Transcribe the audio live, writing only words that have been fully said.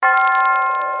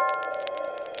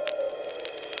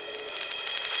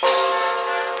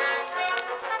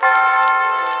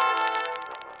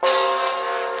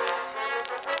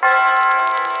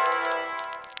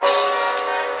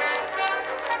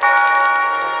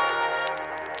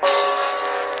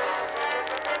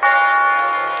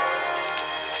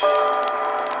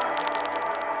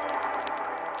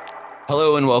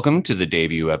Hello and welcome to the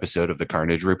debut episode of the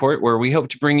Carnage Report, where we hope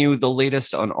to bring you the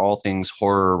latest on all things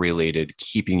horror related,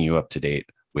 keeping you up to date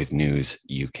with news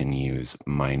you can use.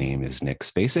 My name is Nick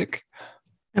Spacek.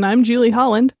 And I'm Julie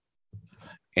Holland.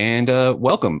 And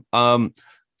welcome.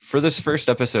 For this first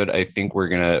episode, I think we're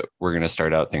gonna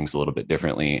start out things a little bit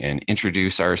differently and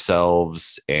introduce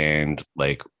ourselves and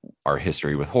like our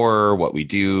history with horror, what we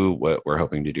do, what we're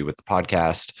hoping to do with the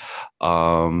podcast.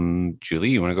 Julie,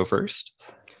 you want to go first?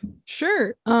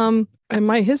 Sure. And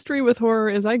my history with horror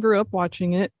is I grew up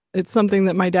watching it. It's something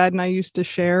that my dad and I used to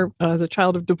share as a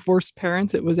child of divorced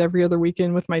parents. It was every other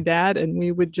weekend with my dad, and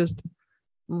we would just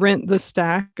rent the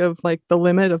stack of like the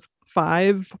limit of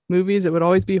 5 movies. It would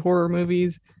always be horror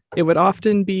movies. It would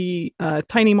often be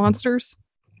tiny monsters,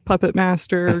 Puppet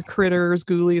Master, Critters,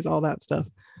 Ghoulies, all that stuff.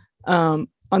 On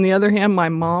the other hand, my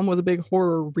mom was a big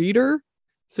horror reader,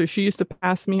 so she used to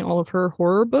pass me all of her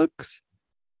horror books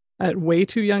at way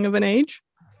too young of an age.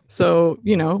 So,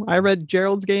 I read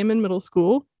Gerald's Game in middle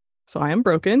school, so I am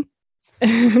broken.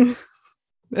 And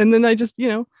then I just,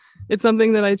 it's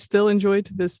something that I still enjoy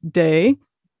to this day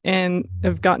and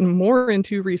have gotten more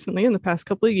into recently in the past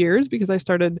couple of years because I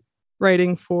started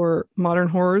writing for Modern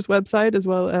Horror's website as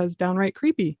well as Downright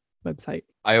Creepy website.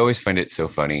 I always find it so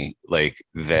funny, like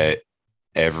that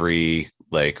every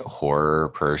like horror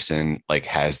person like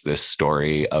has this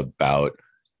story about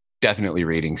definitely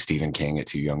reading Stephen King at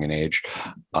too young an age.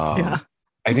 Yeah.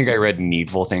 I think I read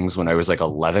Needful Things when I was like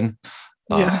 11.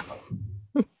 Yeah.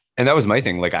 And that was my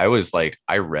thing. Like, I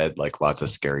read like lots of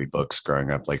scary books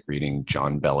growing up, like reading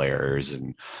John Bellairs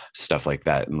and stuff like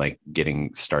that. And like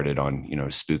getting started on,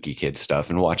 spooky kid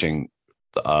stuff and watching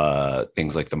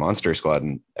things like the Monster Squad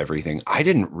and everything. I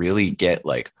didn't really get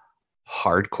like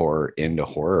hardcore into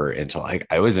horror until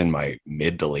I was in my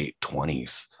mid to late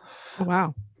 20s.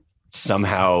 Wow.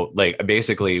 Somehow, like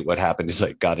basically what happened is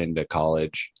like got into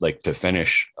college like to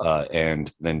finish and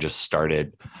then just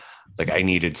started like I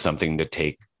needed something to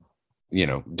take,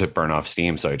 to burn off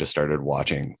steam. So I just started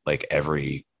watching like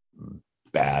every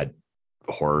bad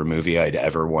horror movie I'd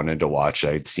ever wanted to watch.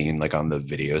 I'd seen like on the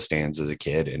video stands as a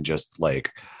kid and just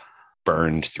like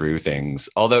burned through things.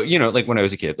 Although, like when I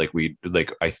was a kid,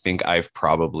 I think I've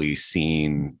probably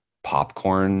seen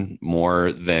popcorn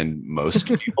more than most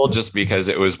people just because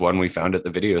it was one we found at the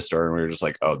video store and we were just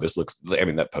like, oh,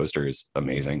 that poster is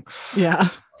amazing. Yeah.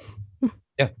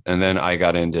 Yeah. And then I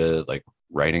got into like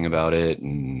writing about it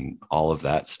and all of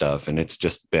that stuff, and it's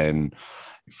just been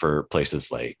for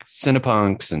places like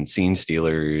Cinepunks and Scene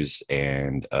Stealers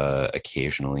and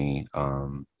occasionally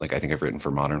like I think I've written for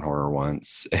Modern Horror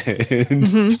once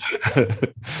and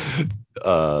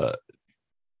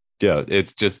yeah,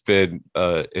 it's just been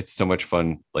it's so much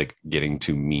fun like getting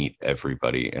to meet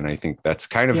everybody. And I think that's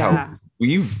kind of how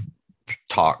we've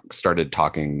started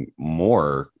talking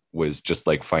more, was just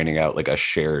like finding out like a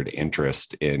shared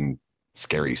interest in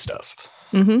scary stuff.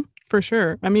 For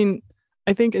sure. I mean,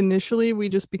 I think initially we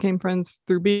just became friends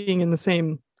through being in the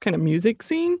same kind of music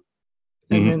scene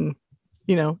and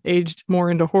then, aged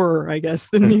more into horror, I guess,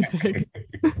 than music.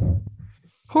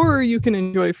 Horror you can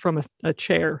enjoy from a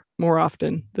chair more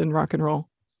often than rock and roll.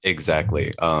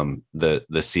 Exactly.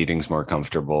 The seating's more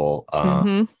comfortable.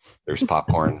 There's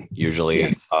popcorn usually.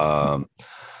 Yes.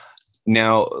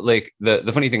 Now, like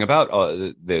the funny thing about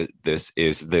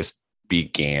this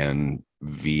began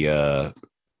via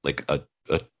like a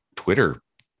Twitter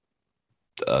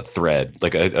thread,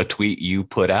 like a tweet you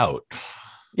put out.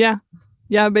 Yeah.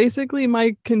 Basically,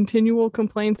 my continual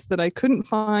complaints that I couldn't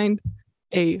find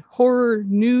a horror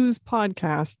news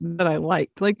podcast that I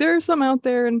liked. Like there are some out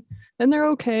there and they're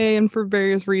okay. And for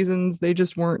various reasons, they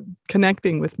just weren't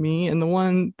connecting with me. And the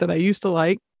one that I used to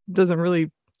like doesn't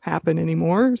really happen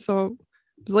anymore. So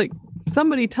it's like,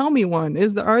 somebody tell me one.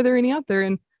 Are there any out there?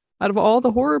 And out of all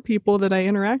the horror people that I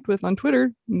interact with on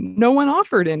Twitter, no one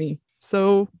offered any.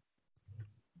 So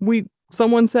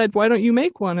someone said, why don't you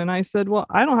make one? And I said, well,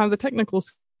 I don't have the technical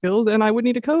skills and I would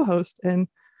need a co-host. And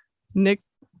Nick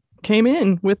came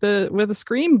in with a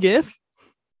Scream gif,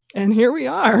 and here we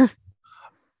are.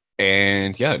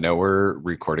 And yeah, now we're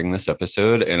recording this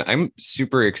episode and I'm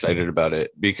super excited about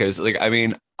it because like, I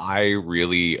mean, I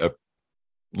really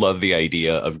love the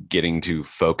idea of getting to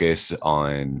focus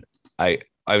on, I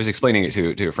was explaining it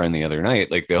to a friend the other night.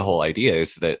 Like the whole idea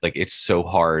is that like, it's so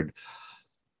hard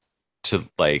to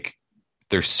like,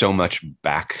 there's so much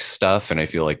back stuff. And I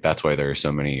feel like that's why there are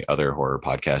so many other horror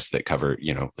podcasts that cover,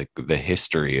 like the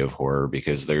history of horror,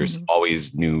 because there's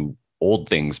always new old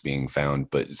things being found,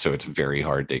 but so it's very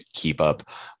hard to keep up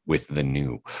with the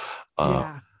new.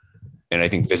 And I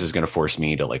think this is going to force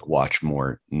me to like watch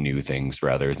more new things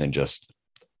rather than just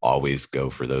always go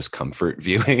for those comfort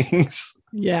viewings.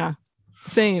 Yeah,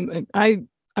 same. I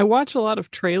watch a lot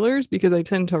of trailers because I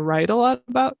tend to write a lot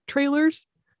about trailers.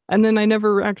 And then I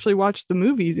never actually watch the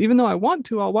movies. Even though I want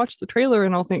to, I'll watch the trailer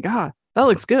and I'll think, that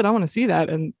looks good. I want to see that.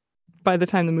 And by the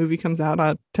time the movie comes out,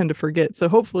 I tend to forget. So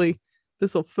hopefully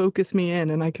this will focus me in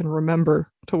and I can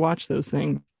remember to watch those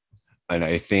things. And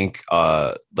I think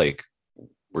like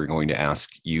we're going to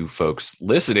ask you folks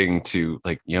listening to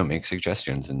make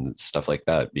suggestions and stuff like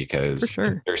that, because For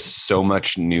sure. there's so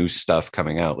much new stuff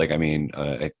coming out. Like, I mean,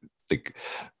 I think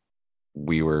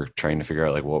we were trying to figure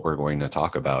out like what we're going to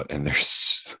talk about, and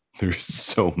there's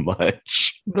so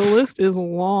much. The list is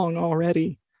long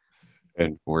already.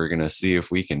 And we're going to see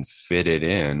if we can fit it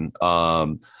in.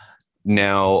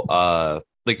 Now,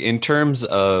 like in terms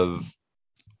of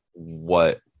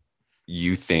what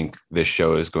you think this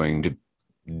show is going to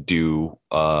do,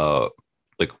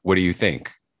 like what do you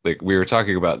think? Like we were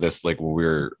talking about this like when we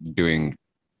were doing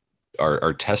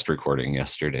our test recording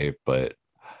yesterday, but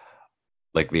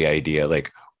like the idea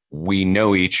like we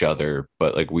know each other,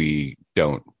 but like we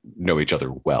don't know each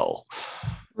other well.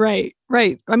 Right.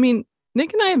 I mean,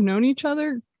 Nick and I have known each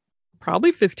other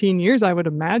probably 15 years, I would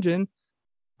imagine.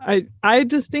 I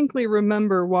distinctly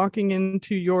remember walking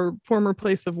into your former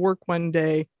place of work one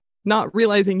day, not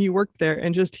realizing you worked there,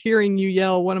 and just hearing you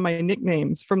yell one of my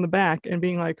nicknames from the back and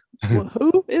being like, well,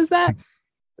 who is that?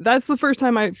 That's the first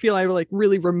time I feel I like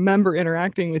really remember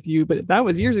interacting with you, but that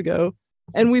was years ago.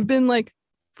 And we've been like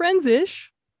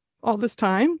friends-ish all this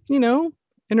time,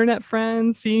 internet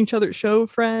friends, seeing each other at show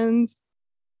friends.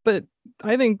 But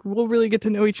I think we'll really get to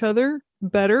know each other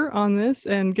better on this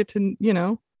and get to,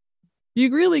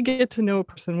 you really get to know a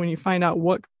person when you find out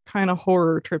what kind of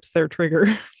horror trips their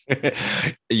trigger.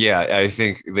 Yeah, I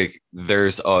think like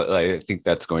I think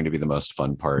that's going to be the most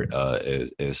fun part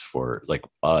is for like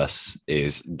us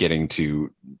is getting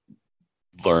to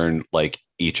learn like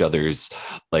each other's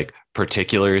like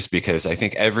particulars, because I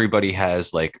think everybody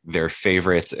has like their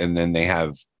favorites and then they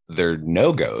have their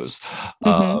no-goes.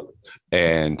 Mm-hmm.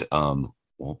 And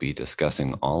we'll be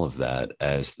discussing all of that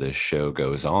as the show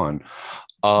goes on.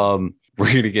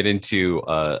 We're going to get into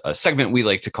a segment we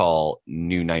like to call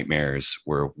New Nightmares,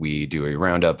 where we do a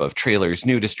roundup of trailers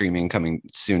new to streaming, coming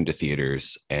soon to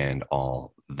theaters, and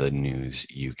all the news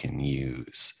you can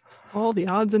use. All the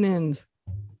odds and ends.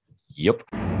 Yep.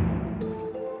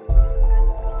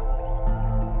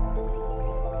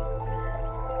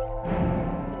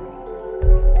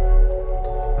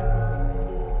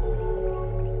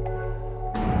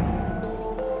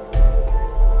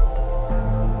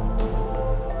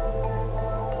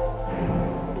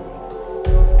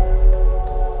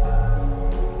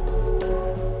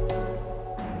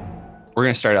 We're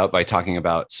going to start out by talking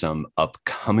about some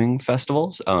upcoming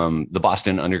festivals. The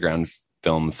Boston Underground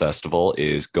Film Festival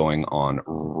is going on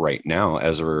right now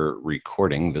as we're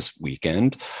recording this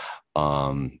weekend.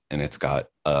 And it's got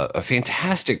a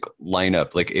fantastic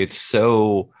lineup. Like it's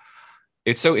so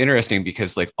interesting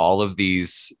because like all of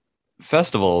these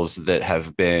festivals that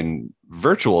have been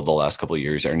virtual the last couple of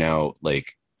years are now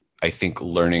like, I think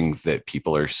learning that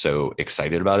people are so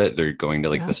excited about it. They're going to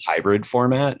like this hybrid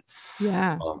format.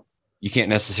 Yeah. You can't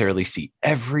necessarily see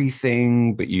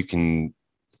everything, but you can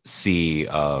see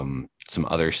some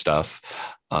other stuff.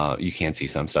 You can see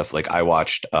some stuff. Like I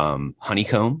watched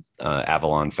Honeycomb,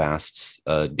 Avalon Fast's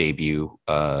debut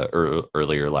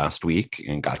earlier last week,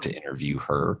 and got to interview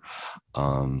her,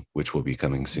 which will be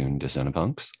coming soon to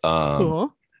Cinepunks.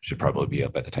 Cool. Should probably be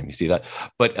up by the time you see that.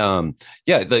 But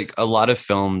yeah, like a lot of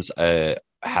films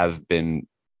have been,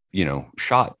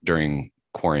 shot during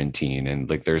quarantine, and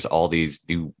like there's all these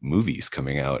new movies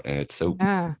coming out, and it's so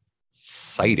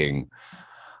exciting.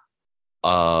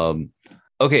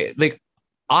 Okay, like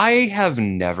I have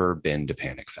never been to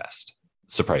Panic Fest,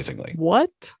 surprisingly.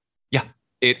 What? Yeah,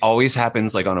 it always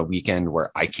happens like on a weekend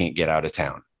where I can't get out of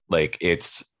town. Like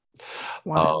it's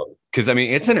because I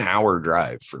mean it's an hour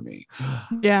drive for me.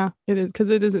 Yeah, it is, because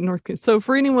it is in North. So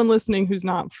for anyone listening who's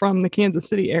not from the Kansas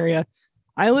City area,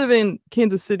 I live in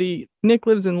Kansas City. Nick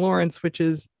lives in Lawrence, which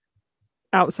is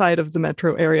outside of the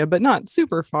metro area, but not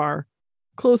super far.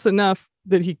 Close enough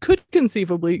that he could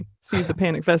conceivably see the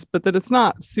Panic Fest, but that it's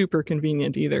not super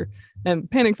convenient either. And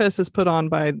Panic Fest is put on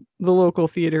by the local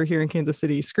theater here in Kansas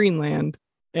City, Screenland,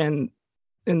 and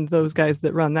those guys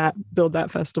that run that build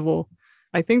that festival.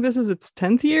 I think this is its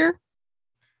 10th year,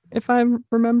 if I'm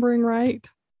remembering right.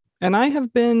 And I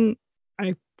have been,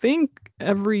 I think,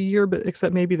 every year, but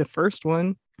except maybe the first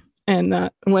one. And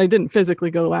when I didn't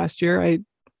physically go last year,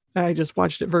 I just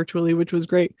watched it virtually, which was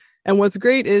great. And what's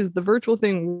great is the virtual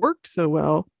thing worked so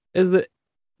well is that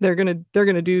they're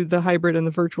gonna do the hybrid and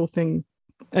the virtual thing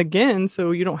again,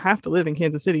 so you don't have to live in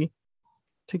Kansas City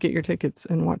to get your tickets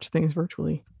and watch things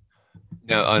virtually.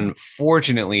 Now,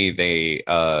 unfortunately,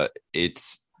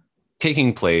 it's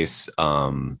taking place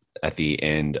at the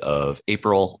end of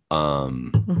April.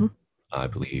 Mm-hmm. I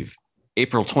believe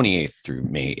April 28th through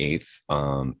May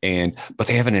 8th. But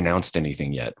they haven't announced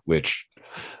anything yet, which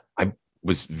I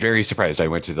was very surprised. I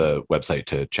went to the website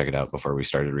to check it out before we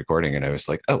started recording, and I was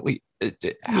like, oh, wait,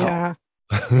 how? Yeah.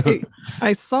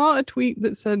 I saw a tweet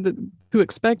that said that to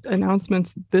expect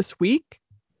announcements this week.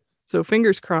 So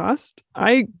fingers crossed.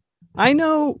 I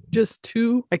know just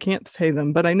two, I can't say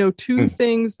them, but I know two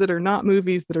things that are not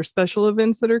movies that are special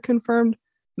events that are confirmed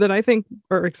that I think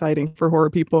are exciting for horror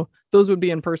people. Those would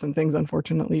be in-person things,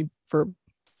 unfortunately, for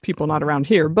people not around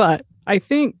here. But I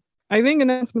think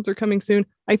announcements are coming soon.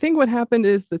 I think what happened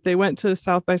is that they went to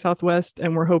South by Southwest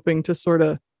and were hoping to sort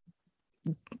of,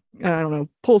 I don't know,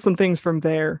 pull some things from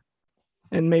there.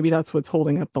 And maybe that's what's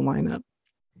holding up the lineup.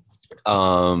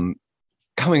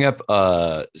 Coming up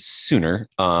sooner,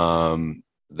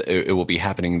 it will be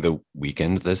happening the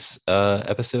weekend this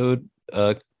episode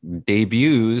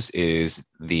debuts is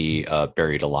the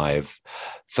Buried Alive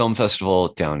Film Festival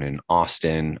down in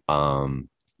Austin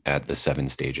at the Seven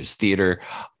Stages Theater.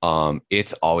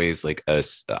 It's always like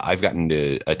I've gotten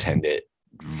to attend it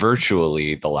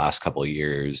virtually the last couple of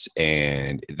years,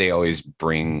 and they always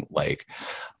bring like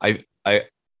I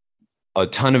a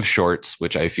ton of shorts,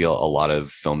 which I feel a lot of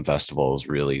film festivals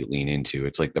really lean into.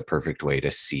 It's like the perfect way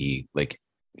to see like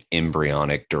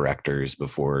embryonic directors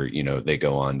before, they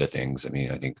go on to things. I mean,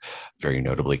 I think very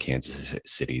notably Kansas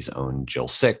City's own Jill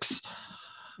Six.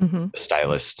 Mm-hmm. The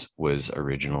Stylist was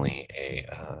originally a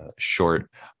short,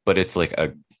 but it's like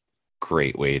a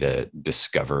great way to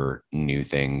discover new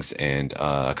things. And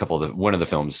one of the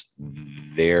films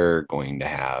they're going to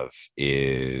have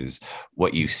is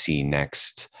What You See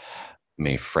Next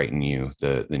May Frighten You,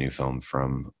 the new film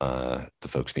from the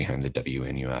folks behind the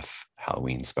WNUF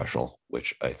Halloween special,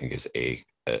 which I think is a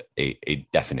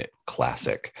definite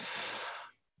classic.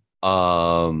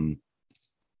 What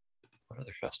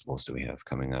other festivals do we have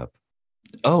coming up?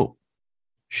 Oh,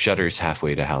 Shudder's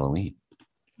halfway to Halloween.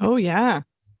 Oh yeah,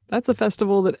 that's a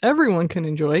festival that everyone can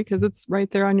enjoy because it's right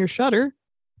there on your Shudder.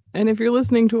 And if you're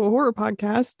listening to a horror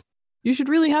podcast, you should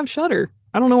really have Shudder.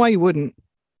 I don't know why you wouldn't.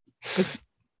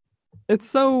 It's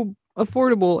so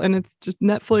affordable, and it's just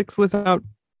Netflix without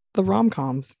the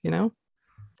rom-coms,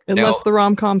 unless the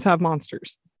rom-coms have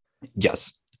monsters.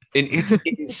 Yes. And it's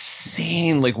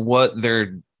insane, like what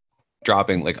they're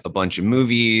dropping, like a bunch of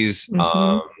movies,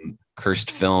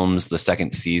 Cursed Films. The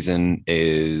second season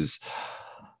is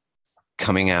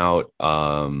coming out,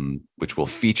 which will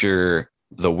feature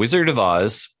The Wizard of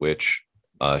Oz, which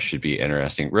should be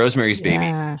interesting. Rosemary's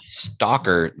Baby,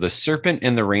 Stalker, The Serpent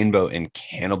and the Rainbow, and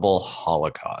Cannibal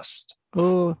Holocaust.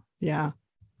 Oh, yeah.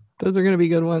 Those are going to be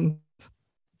good ones.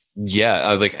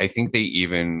 Yeah, I think they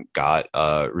even got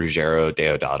Ruggero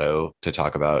Deodato to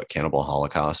talk about Cannibal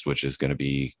Holocaust, which is going to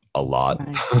be a lot.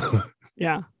 Nice.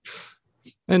 Yeah.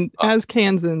 And as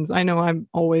Kansans, I know I'm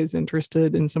always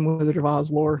interested in some Wizard of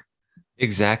Oz lore.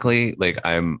 Exactly. Like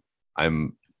I'm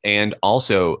and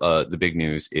also the big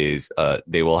news is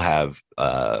they will have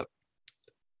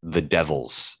The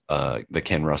Devils, the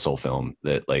Ken Russell film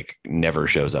that like never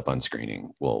shows up on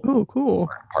screening. Oh, cool.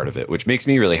 Part of it, which makes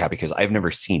me really happy because I've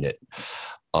never seen it.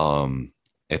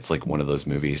 It's like one of those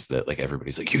movies that like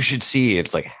everybody's like, you should see.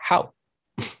 It's like, how?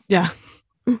 Yeah.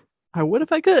 I would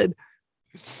if I could.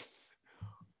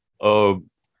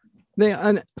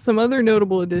 Some other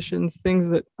notable additions, things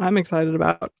that I'm excited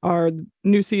about, are the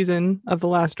new season of The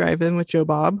Last Drive-In with Joe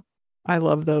Bob. I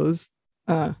love those.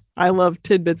 I love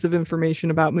tidbits of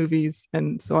information about movies,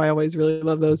 and so I always really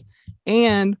love those.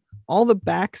 And all the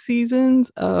back seasons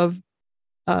of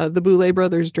the Boulet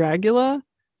Brothers Dragula.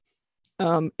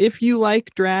 If you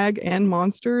like drag and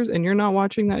monsters and you're not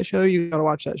watching that show, you gotta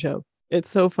watch that show. It's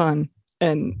so fun.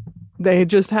 And they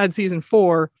just had season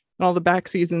 4, and all the back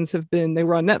seasons they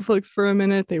were on Netflix for a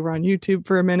minute, they were on YouTube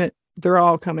for a minute. They're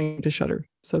all coming to Shudder,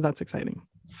 so that's exciting.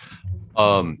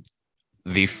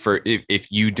 If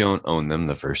you don't own them,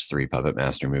 the first 3 Puppet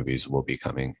Master movies will be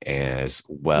coming, as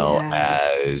well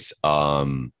as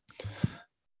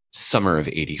Summer of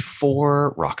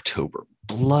 '84, Rocktober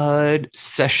Blood,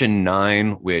 Session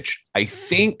 9, which I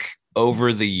think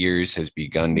over the years has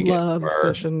begun to love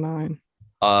Session 9.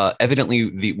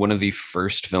 Evidently one of the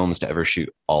first films to ever shoot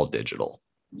all digital.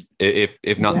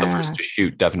 If not the first to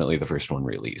shoot, definitely the first one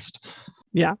released.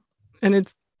 Yeah.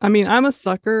 And I'm a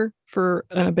sucker for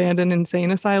an abandoned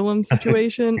insane asylum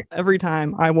situation. Every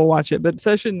time I will watch it, but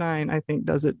Session 9 I think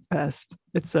does it best.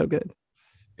 It's so good.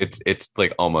 It's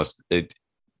like almost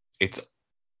it's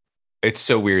it's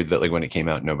so weird that like when it came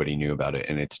out, nobody knew about it,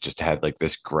 and it's just had like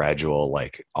this gradual,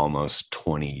 like almost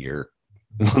 20-year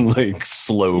like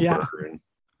slow Yeah. burn.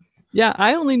 Yeah,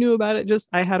 I only knew about it just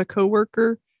I had a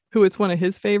coworker who it's one of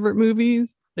his favorite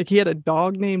movies. Like he had a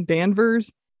dog named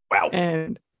Danvers, Wow.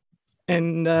 and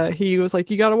he was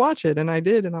like, "You got to watch it," and I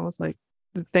did, and I was like,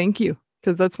 "Thank you,"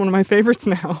 because that's one of my favorites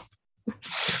now.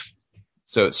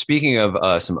 So speaking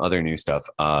of some other new stuff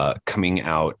coming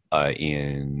out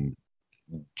in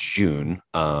June,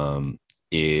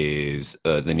 is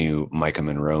the new Micah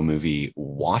Monroe movie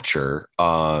Watcher,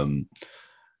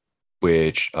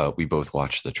 which we both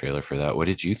watched the trailer for that. What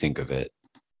did you think of it?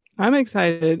 I'm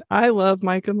excited. I love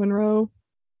Micah Monroe,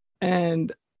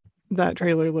 and that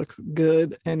trailer looks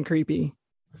good and creepy.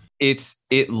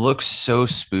 It looks so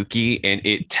spooky, and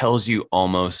it tells you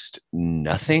almost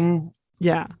nothing,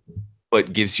 Yeah.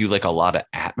 but gives you like a lot of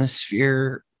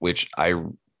atmosphere, which I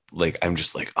like. I'm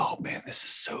just like, oh man, this is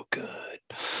so good.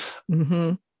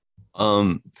 Mm-hmm.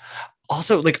 Um,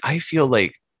 Also, like I feel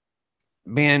like,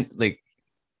 man, like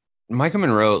Micah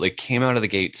Monroe like came out of the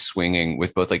gate swinging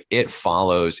with both like It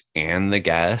Follows and The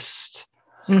Guest,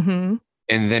 Mm-hmm.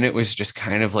 and then it was just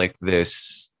kind of like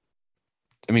this.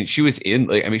 I mean, she was in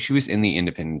like I mean, she was in the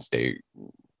Independence Day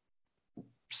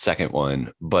second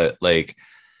one, but like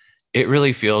it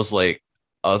really feels like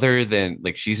other than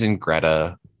like she's in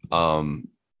Greta,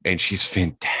 and she's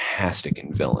fantastic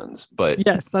in Villains, but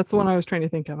Yes, that's the one I was trying to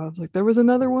think of. I was like, there was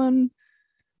another one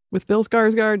with Bill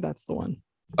Skarsgård. That's the one,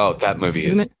 oh, that movie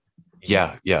isn't is it?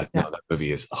 yeah, Yeah. no, that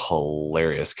movie is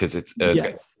hilarious because it's got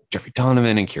Yes. Jeffrey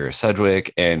Donovan and Kira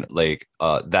Sedgwick, and like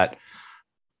that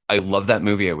I love that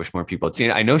movie. I wish more people had seen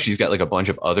it. I know she's got like a bunch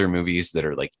of other movies that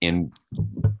are like in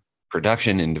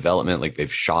production and development, like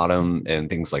they've shot them and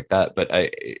things like that. But I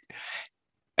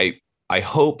I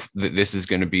hope that this is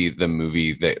going to be the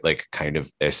movie that like kind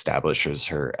of establishes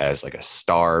her as like a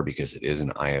star because it is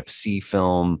an IFC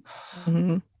film.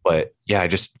 Mm-hmm. But yeah, I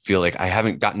just feel like I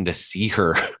haven't gotten to see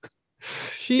her.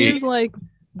 She is like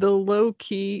the low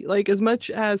key, like as much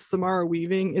as Samara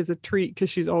Weaving is a treat because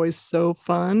she's always so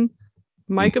fun.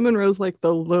 Micah Monroe's like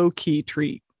the low key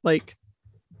treat. Like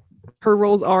her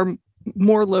roles are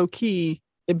more low key,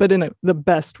 but in the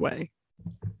best way.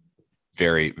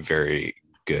 Very, very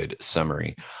good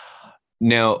summary.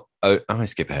 Now, I'm gonna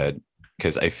skip ahead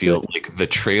because I feel Good. like the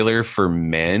trailer for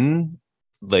Men,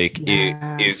 like it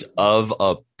Yeah. is of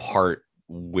a part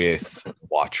with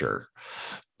Watcher,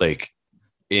 like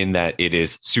in that it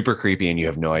is super creepy and you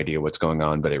have no idea what's going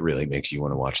on, but it really makes you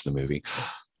want to watch the movie.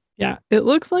 Yeah. It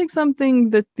looks like something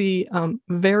that the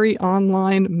very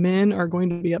online men are going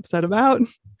to be upset about.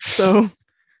 So,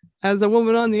 as a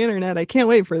woman on the internet, I can't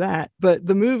wait for that. But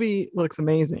the movie looks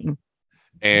amazing.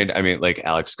 And I mean, like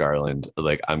Alex Garland,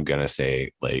 like I'm gonna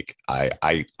say, like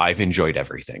I've enjoyed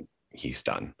everything he's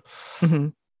done, Mm-hmm.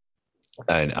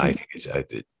 and I think it's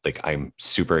like I'm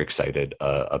super excited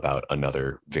about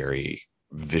another very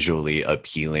visually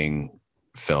appealing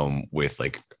film with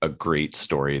like a great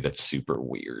story that's super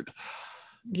weird.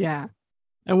 Yeah.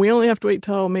 And we only have to wait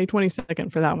till May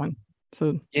 22nd for that one.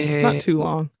 So, not Yeah. too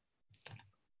long.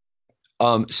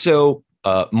 So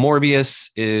Morbius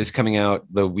is coming out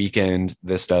the weekend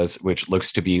this does, which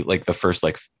looks to be like the first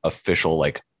like official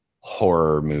like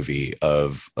horror movie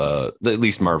of at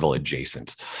least Marvel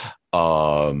adjacent.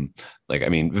 Like I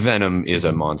mean, Venom is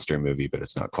a monster movie, but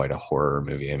it's not quite a horror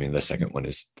movie. I mean, the second one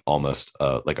is almost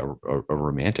like a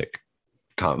romantic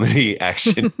comedy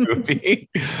action movie.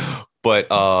 But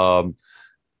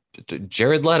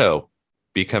Jared Leto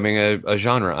becoming a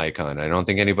genre icon. I don't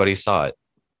think anybody saw it.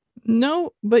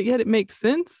 No, but yet it makes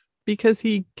sense because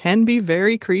he can be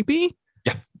very creepy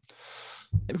Yeah.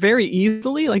 very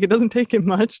easily. Like it doesn't take him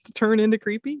much to turn into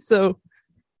creepy. So,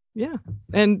 yeah.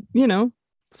 And,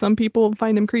 some people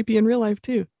find him creepy in real life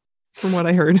too, from what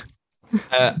I heard.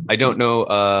 I don't know.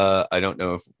 I don't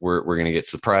know if we're gonna get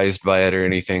surprised by it or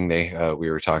anything. We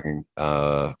were talking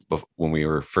when we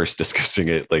were first discussing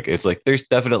it. Like it's like there's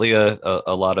definitely a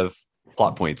lot of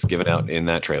plot points given out in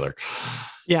that trailer.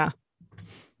 Yeah.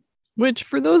 Which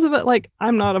for those of it, like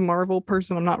I'm not a Marvel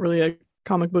person. I'm not really a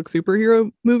comic book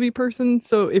superhero movie person.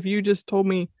 So if you just told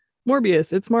me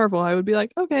Morbius, it's Marvel, I would be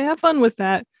like, okay, have fun with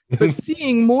that. But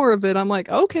seeing more of it, I'm like,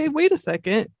 okay, wait a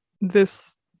second.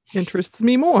 This interests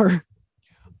me more.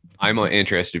 I'm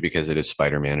interested because it is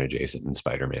Spider-Man adjacent, and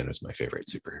Spider-Man is my favorite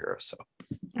superhero.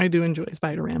 I do enjoy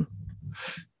Spider-Man.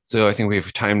 So I think we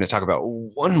have time to talk about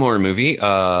one more movie.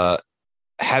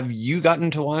 Have you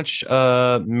gotten to watch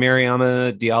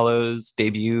Mariama Diallo's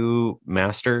debut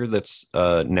Master that's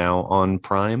now on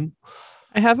Prime?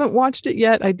 I haven't watched it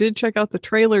yet. I did check out the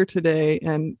trailer today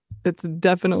and it's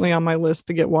definitely on my list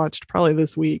to get watched probably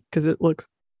this week because it looks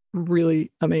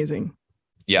really amazing.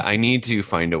 Yeah, I need to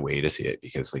find a way to see it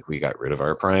because like we got rid of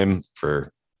our Prime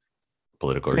for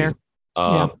political Fair. reasons.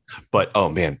 Yeah. But oh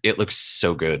man, it looks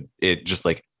so good. It just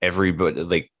like everybody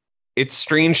like it's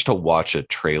strange to watch a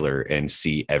trailer and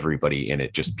see everybody in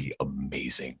it just be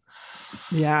amazing.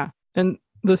 Yeah. And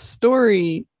the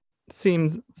story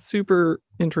seems super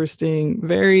interesting.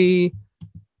 Very,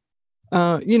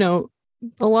 you know,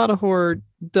 a lot of horror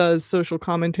does social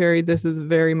commentary. This is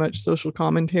very much social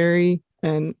commentary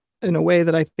and in a way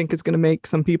that I think is going to make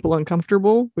some people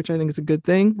uncomfortable, which I think is a good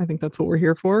thing. I think that's what we're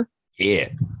here for. Yeah.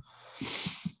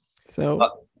 So,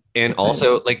 and excited.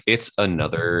 also like it's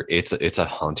a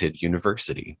haunted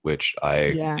university, which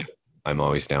Yeah, I'm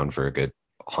always down for a good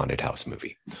haunted house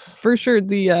movie. for sure.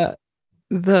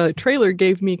 The trailer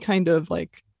gave me kind of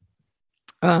like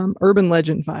urban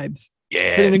legend vibes.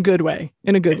 Yeah. But in a good way.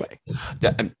 In a good way.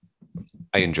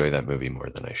 I enjoy that movie more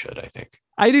than I should, I think.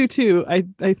 I do too.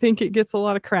 I think it gets a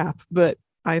lot of crap, but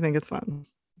I think it's fun.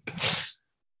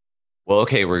 Well,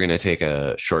 okay, we're going to take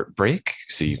a short break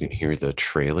so you can hear the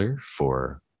trailer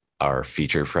for our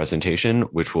feature presentation,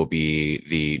 which will be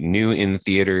the new in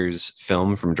theaters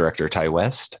film from director Ty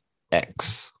West,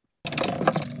 X.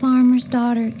 Farmer's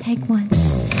daughter, take one.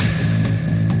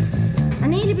 I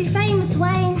need to be famous,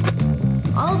 Wayne.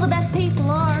 All the best people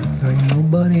are. There ain't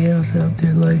nobody else out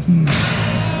there like you.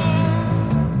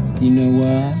 You know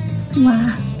why?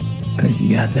 Why? Because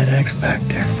you got that X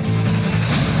Factor.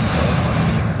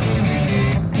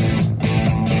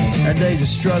 Our days of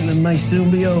struggling may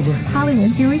soon be over. Hollywood,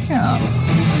 here we come.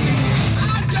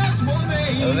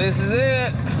 So this is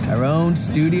it. Our own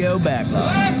studio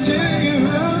backlog.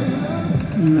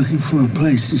 You looking for a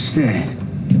place to stay?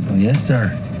 Oh, yes,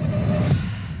 sir.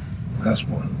 That's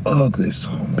one ugly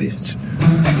son of a bitch.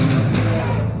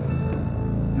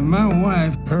 And my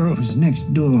wife, Pearl, is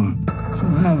next door, so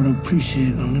I would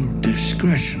appreciate a little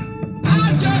discretion.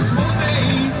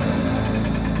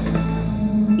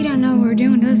 He don't know what we're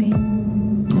doing, does he?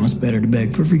 Well, it's better to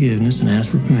beg for forgiveness and ask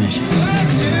for permission.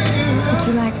 Would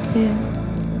you like to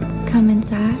come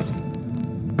inside?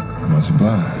 Much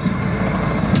obliged.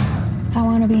 I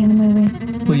want to be in the movie.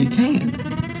 Well, you can't.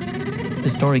 The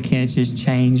story can't just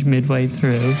change midway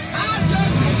through.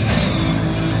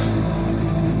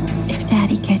 If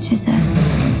Daddy catches us,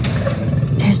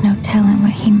 there's no telling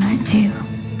what he might do.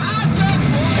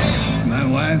 My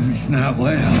wife is not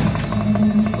well.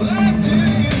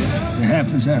 It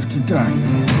happens after dark.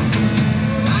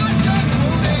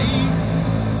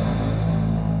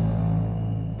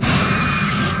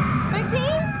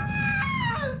 Maxine?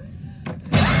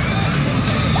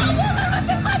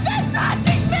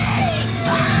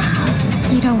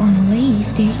 You don't want to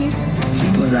leave, do you?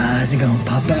 People's eyes are gonna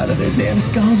pop out of their damn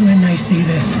skulls when they see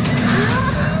this.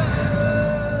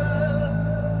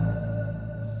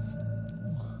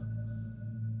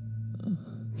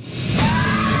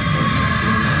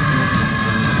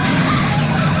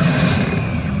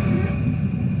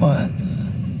 What?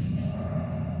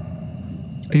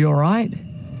 Are you all right?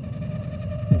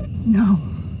 No.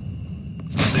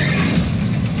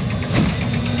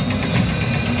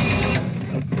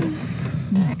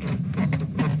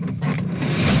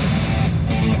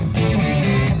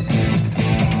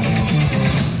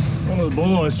 One of the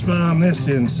boys found this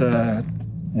inside.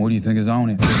 What do you think is on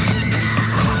it?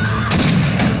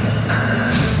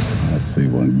 I see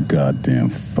one goddamn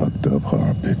fucked up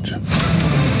horror picture.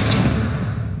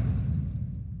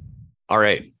 All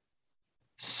right.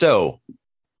 So,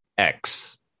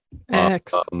 X.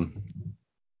 X.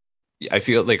 I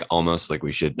feel like almost like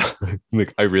we should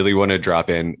like I really want to drop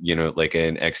in, you know, like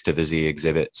an X to the Z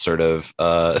exhibit sort of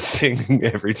thing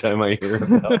every time I hear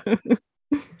about it.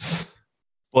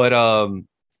 But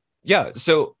yeah,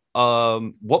 so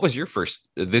what was your first?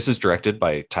 This is directed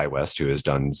by Ty West, who has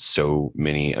done so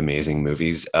many amazing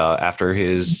movies after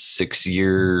his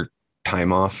 6-year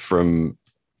time off from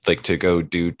like to go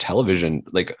do television.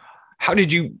 Like, how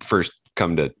did you first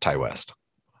come to Ty West?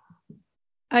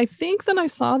 I think that I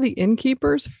saw The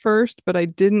Innkeepers first, but I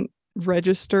didn't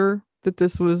register that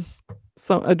this was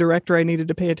a director I needed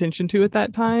to pay attention to at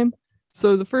that time.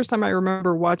 So the first time I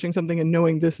remember watching something and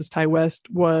knowing this is Ty West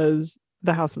was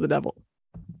The House of the Devil.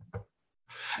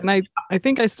 And I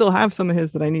think I still have some of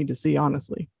his that I need to see,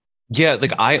 honestly. Yeah,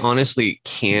 like I honestly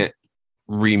can't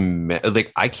remember,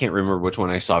 like I can't remember which one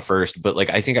I saw first, but like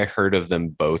I think I heard of them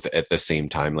both at the same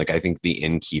time. Like I think The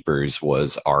Innkeepers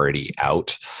was already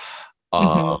out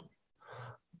by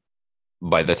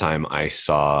the time I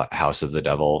saw House of the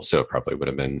Devil, so it probably would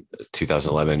have been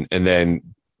 2011. And then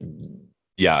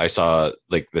Yeah, I saw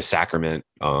like The Sacrament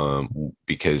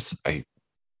because I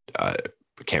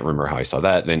can't remember how I saw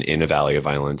that. Then In a Valley of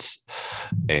Violence,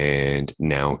 and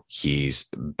now he's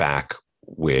back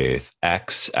with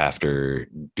X after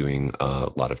doing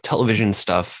a lot of television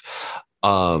stuff.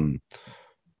 Were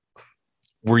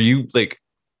you like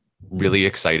really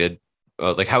excited?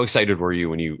 Like, how excited were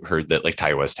you when you heard that like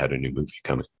Ty West had a new movie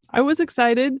coming? I was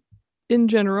excited in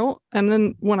general, and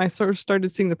then when I sort of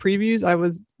started seeing the previews, I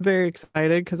was very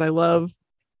excited because I love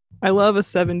a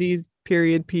 70s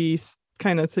period piece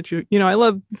kind of situation. You know, I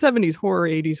love 70s horror,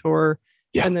 80s horror.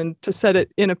 Yeah. And then to set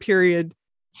it in a period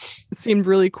seemed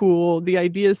really cool. The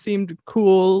idea seemed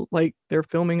cool. Like they're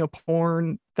filming a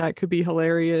porn that could be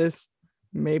hilarious.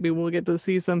 Maybe we'll get to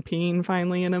see some peen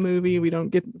finally in a movie. We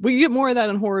get more of that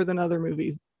in horror than other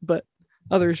movies, but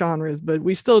other genres, but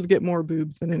we still get more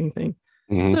boobs than anything.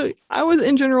 Mm-hmm. So I was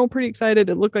in general pretty excited.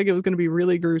 It looked like it was going to be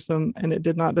really gruesome, and it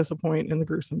did not disappoint in the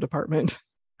gruesome department.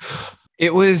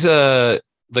 It was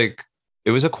like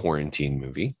it was a quarantine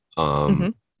movie.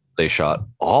 They shot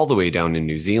all the way down in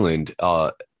New Zealand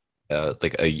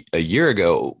like a year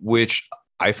ago, which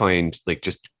I find like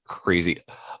just crazy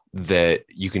that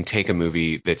you can take a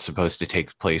movie that's supposed to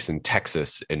take place in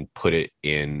Texas and put it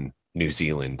in New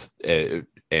Zealand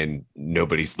and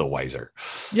nobody's the wiser.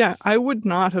 Yeah, I would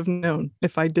not have known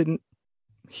if I didn't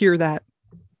hear that.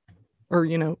 Or,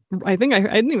 you know, I think I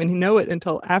didn't even know it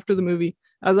until after the movie.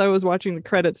 As I was watching the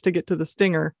credits to get to the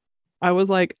stinger, I was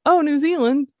like, oh, New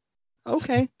Zealand.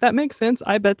 Okay, that makes sense.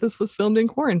 I bet this was filmed in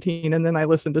quarantine. And then I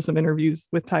listened to some interviews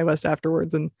with Ty West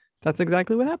afterwards, and that's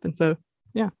exactly what happened. So,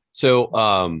 yeah. So,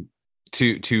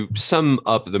 to sum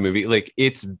up the movie, like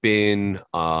it's been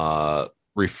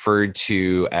referred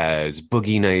to as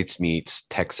Boogie Nights meets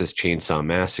Texas Chainsaw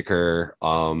Massacre,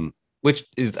 which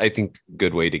is, I think, a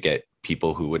good way to get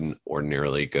people who wouldn't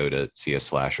ordinarily go to see a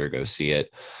slasher go see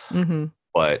it. Mm-hmm.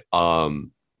 But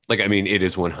like, I mean, it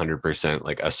is 100%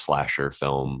 like a slasher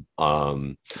film.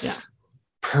 Yeah.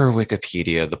 Per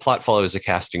Wikipedia, the plot follows a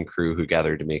cast and crew who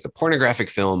gather to make a pornographic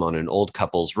film on an old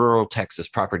couple's rural Texas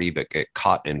property, but get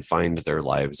caught and find their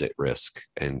lives at risk,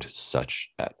 and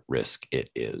such at risk it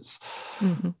is.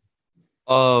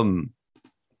 Mm-hmm.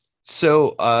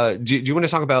 So do you want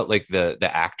to talk about like the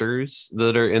actors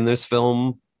that are in this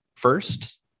film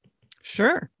first?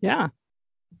 Sure. Yeah.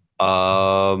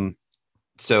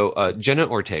 So Jenna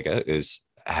Ortega is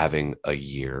having a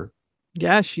year.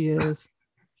 Yeah, she is.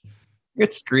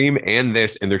 It's Scream and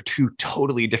this, and they're two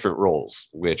totally different roles,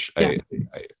 which I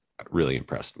really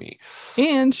impressed me.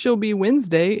 And she'll be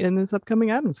Wednesday in this upcoming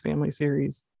Addams Family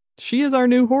series. She is our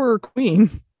new horror queen.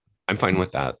 I'm fine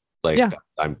with that. Like,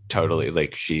 I'm totally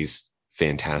like, she's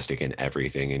fantastic in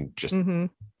everything, and just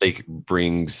like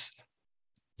brings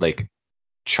like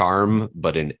charm,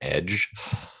 but an edge.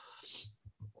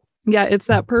 Yeah, it's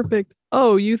that perfect,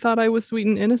 oh, you thought I was sweet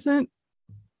and innocent?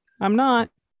 I'm not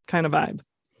kind of vibe.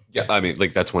 Yeah, I mean,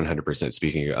 like that's 100%.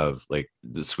 Speaking of like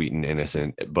the sweet and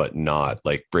innocent, but not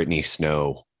like Brittany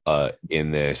Snow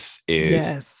in this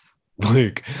is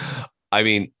like, I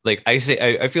mean, like I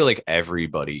feel like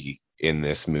everybody in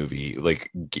this movie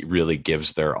like really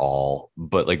gives their all,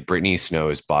 but like Brittany Snow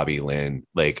is Bobby Lynn.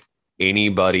 Like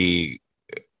anybody,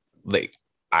 like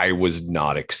I was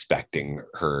not expecting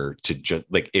her to just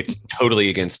like, it's totally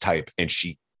against type, and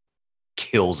she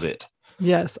kills it.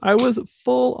 Yes, I was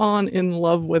full on in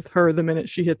love with her the minute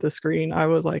she hit the screen. I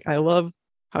was like, I love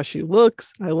how she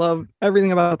looks. I love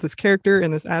everything about this character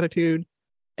and this attitude.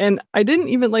 And I didn't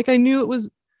even like, I knew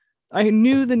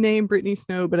the name Brittany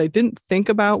Snow, but I didn't think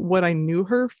about what I knew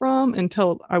her from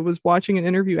until I was watching an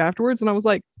interview afterwards. And I was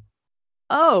like,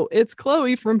 oh, it's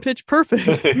Chloe from Pitch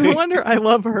Perfect. No wonder I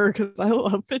love her, because I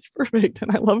love Pitch Perfect and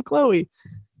I love Chloe.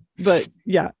 But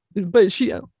yeah, but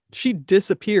she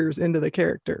disappears into the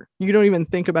character. You don't even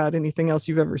think about anything else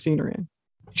you've ever seen her in.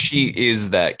 She is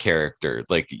that character.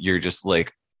 Like, you're just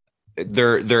like,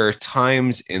 there are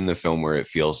times in the film where it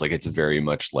feels like it's very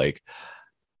much like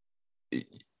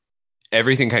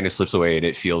everything kind of slips away and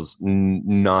it feels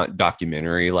not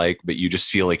documentary like, but you just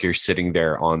feel like you're sitting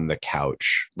there on the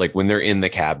couch, like when they're in the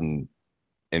cabin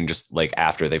and just like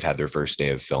after they've had their first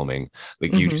day of filming,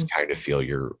 like you just kind of feel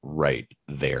you're right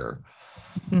there.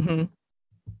 Mm-hmm.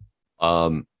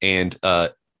 And I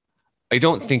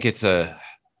don't think it's a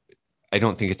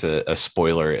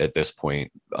spoiler at this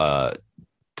point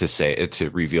to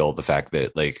reveal the fact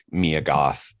that like Mia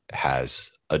Goth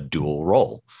has a dual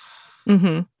role,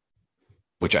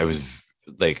 which I was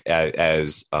like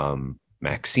as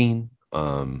Maxine,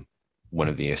 one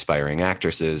of the aspiring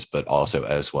actresses, but also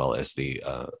as well as the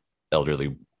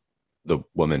the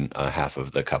woman half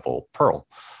of the couple, Pearl.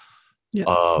 Yes.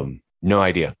 No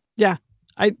idea. Yeah.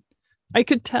 I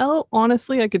could tell,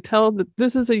 honestly, I could tell that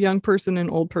this is a young person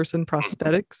and old person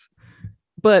prosthetics,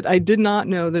 but I did not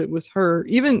know that it was her.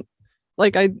 Even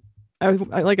like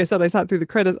like I said, I sat through the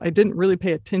credits. I didn't really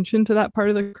pay attention to that part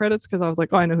of the credits because I was like,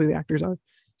 oh, I know who the actors are.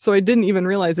 So I didn't even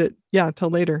realize it. Yeah, till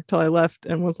later, till I left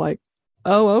and was like,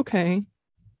 oh, okay,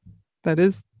 that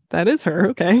is her.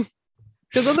 Okay,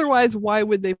 because otherwise, why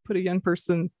would they put a young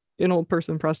person in old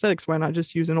person prosthetics? Why not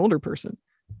just use an older person?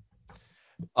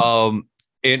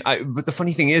 But the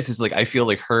funny thing is like I feel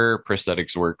like her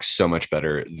prosthetics work so much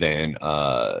better than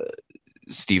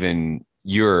Stephen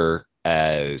Ure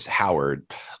as Howard.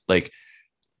 Like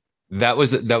that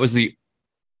was the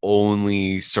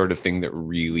only sort of thing that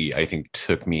really I think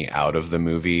took me out of the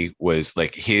movie was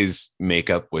like his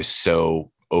makeup was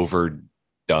so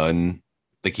overdone.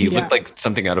 Like he looked like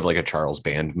something out of like a Charles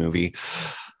Band movie.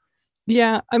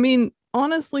 Yeah, I mean,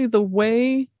 honestly, the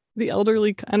way the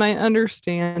elderly, and I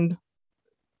understand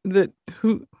that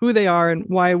who they are and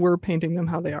why we're painting them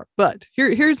how they are. But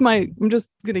here's I'm just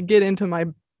gonna get into my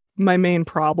main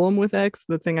problem with X,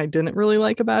 the thing I didn't really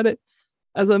like about it.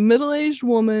 As a middle-aged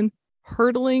woman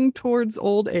hurtling towards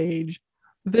old age,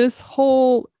 this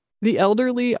whole the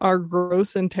elderly are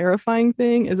gross and terrifying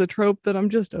thing is a trope that I'm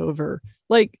just over.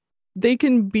 Like they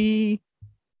can be,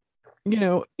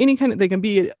 any kind of, they can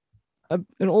be an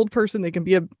old person, they can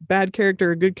be a bad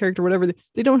character, a good character, whatever.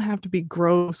 They don't have to be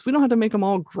gross. We don't have to make them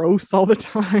all gross all the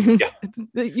time.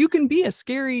 Yeah. You can be a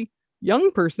scary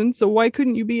young person, so why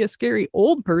couldn't you be a scary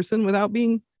old person without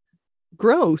being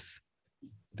gross?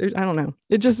 I don't know.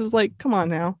 It just is like, come on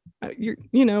now.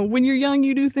 When you're young,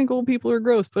 you do think old people are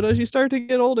gross, but as you start to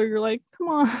get older, you're like, come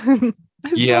on,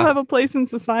 I still have a place in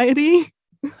society.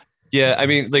 Yeah, I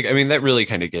mean, that really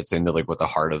kind of gets into like what the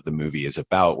heart of the movie is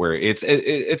about, where it's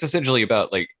essentially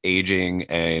about like aging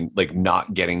and like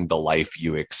not getting the life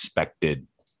you expected.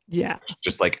 Yeah,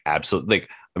 just like absolutely. Like,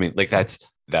 I mean, like that's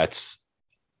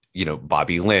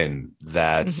Bobby Lynn,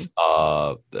 that's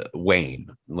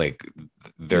Wayne. Like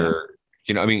they're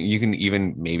I mean, you can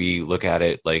even maybe look at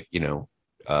it like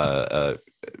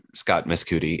Scott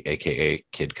Mescudi, aka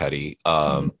Kid Cudi,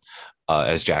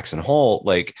 as Jackson Hole,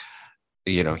 like.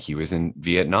 He was in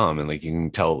Vietnam and like you can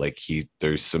tell like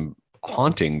there's some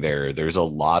haunting there. There's a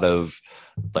lot of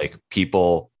like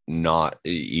people, not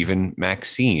even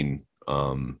Maxine,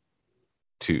 to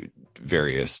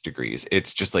various degrees.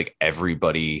 It's just like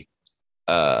everybody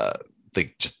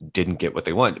like just didn't get what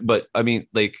they want. But I mean,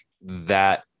 like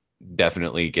that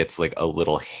definitely gets like a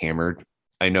little hammered.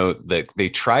 I know that they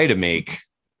try to make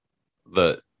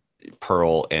the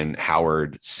Pearl and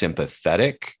Howard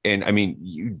sympathetic, and I mean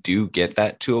you do get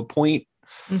that to a point,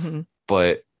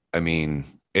 but I mean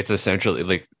it's essentially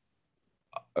like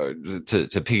to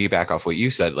piggyback off what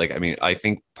you said, like I mean I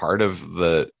think part of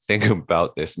the thing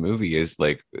about this movie is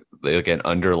like an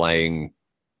underlying,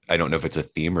 I don't know if it's a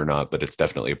theme or not, but it's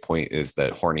definitely a point, is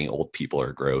that horny old people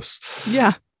are gross.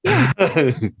 Yeah.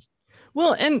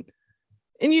 Well, and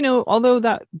although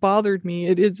that bothered me,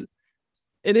 it is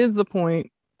the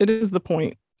point. It is the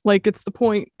point. Like it's the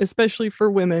point, especially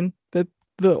for women, that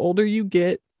the older you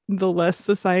get, the less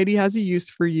society has a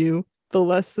use for you, the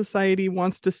less society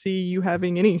wants to see you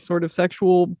having any sort of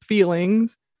sexual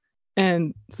feelings.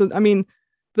 And so, I mean,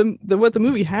 the what the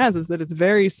movie has is that it's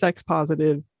very sex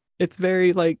positive. It's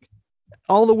very like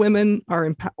all the women are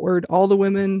empowered. All the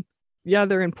women,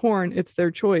 they're in porn. It's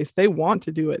their choice. They want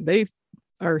to do it. They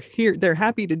are here. They're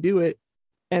happy to do it.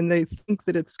 And they think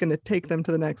that it's going to take them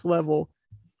to the next level.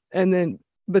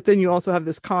 But then you also have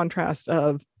this contrast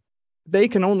of they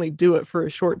can only do it for a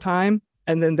short time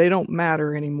and then they don't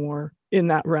matter anymore in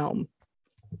that realm.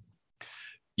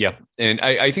 Yeah. And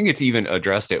I think it's even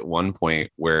addressed at one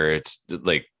point where it's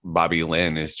like Bobby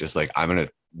Lynn is just like, I'm going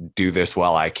to do this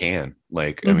while I can.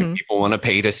 Like, I mean, people want to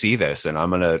pay to see this and I'm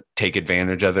going to take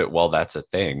advantage of it while that's a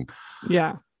thing.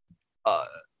 Yeah.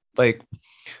 Like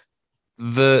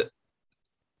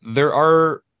there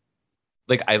are,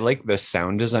 like I like the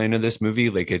sound design of this movie.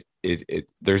 Like it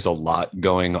there's a lot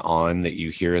going on that you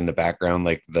hear in the background,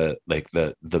 like the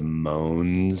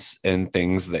moans and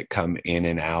things that come in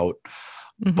and out.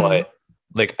 But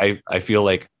like I feel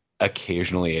like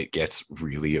occasionally it gets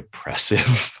really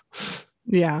oppressive.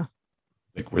 Yeah.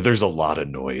 Like where there's a lot of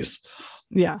noise.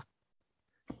 Yeah.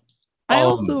 I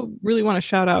also really want to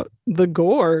shout out the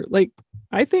gore. Like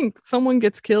I think someone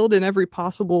gets killed in every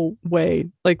possible way,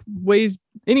 like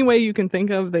any way you can think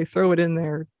of, they throw it in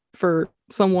there for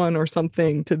someone or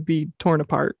something to be torn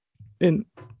apart in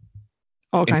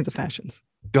all kinds of fashions.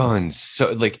 Done.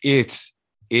 So like it's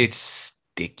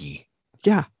sticky.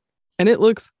 Yeah. And it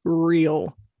looks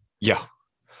real. Yeah.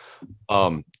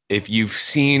 if you've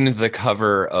seen the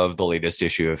cover of the latest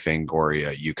issue of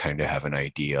Fangoria, you kind of have an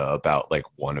idea about like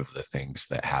one of the things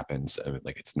that happens. I mean,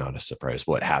 like it's not a surprise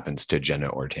what happens to Jenna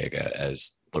Ortega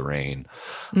as Lorraine.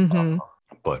 Mm-hmm.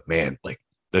 But man, like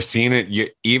the scene,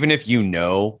 even if you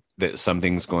know that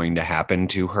something's going to happen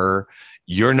to her,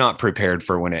 you're not prepared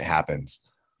for when it happens.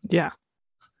 Yeah.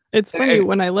 It's funny,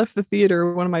 when I left the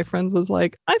theater, one of my friends was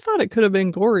like, I thought it could have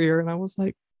been gorier. And I was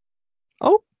like,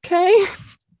 okay.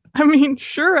 I mean,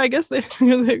 sure, I guess they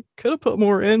could have put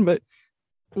more in, but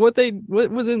what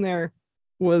was in there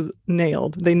was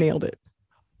nailed. They nailed it.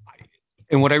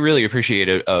 And what I really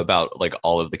appreciated about like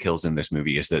all of the kills in this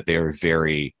movie is that they're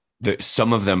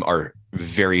some of them are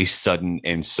very sudden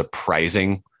and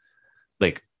surprising.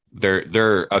 Like there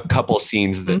are a couple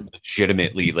scenes that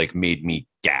legitimately like made me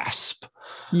gasp.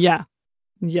 Yeah.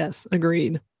 Yes.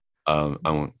 Agreed. I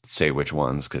won't say which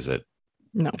ones because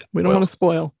no, we don't want to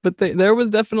spoil, but there was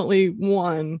definitely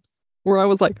one where I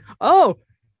was like, oh,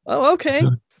 okay.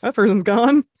 That person's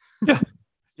gone. Yeah.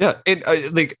 Yeah. And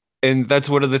and that's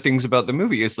one of the things about the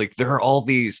movie is like, there are all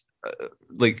these,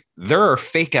 there are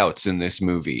fake outs in this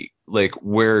movie, like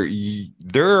where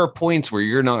there are points where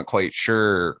you're not quite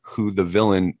sure who the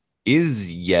villain is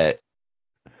yet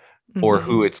or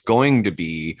who it's going to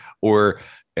be,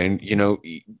 and you know,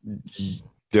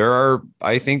 there are,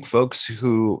 I think, folks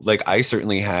who like I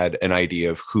certainly had an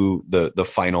idea of who the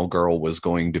final girl was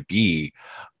going to be,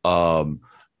 and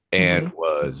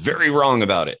was very wrong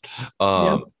about it.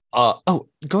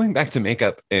 Going back to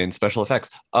makeup and special effects,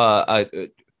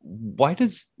 why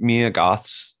does Mia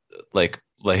Goth's like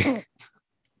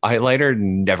highlighter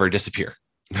never disappear?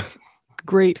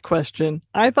 Great question.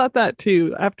 I thought that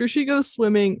too. After she goes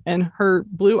swimming and her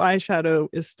blue eyeshadow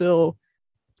is still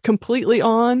completely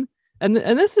on. And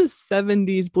this is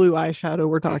 70s blue eyeshadow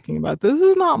we're talking about. This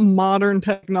is not modern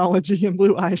technology in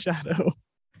blue eyeshadow.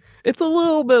 It's a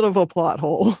little bit of a plot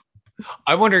hole.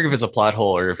 I'm wondering if it's a plot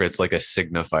hole or if it's like a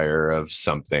signifier of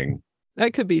something.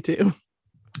 That could be too.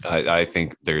 I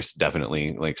think there's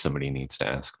definitely like somebody needs to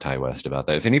ask Ty West about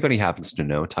that. If anybody happens to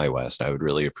know Ty West, I would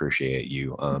really appreciate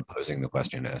you posing the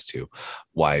question as to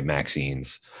why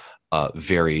Maxine's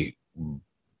very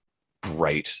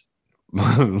bright,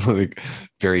 like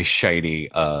very shiny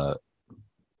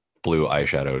blue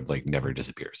eyeshadow like never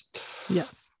disappears.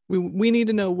 Yes, we need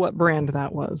to know what brand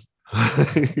that was.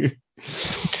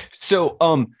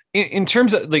 So in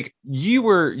terms of like you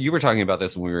were talking about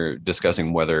this when we were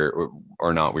discussing whether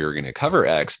or not we were going to cover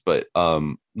X, but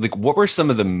like what were some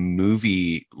of the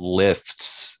movie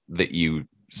lifts that you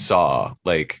saw?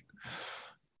 Like,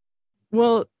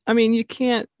 well, I mean, you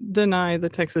can't deny the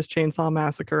Texas Chainsaw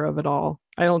Massacre of it all.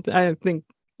 I think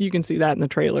you can see that in the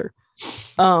trailer.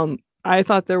 I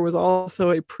thought there was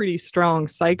also a pretty strong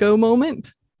Psycho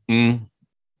moment.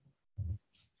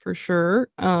 For sure.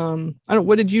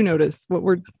 What did you notice? What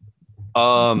were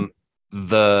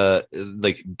the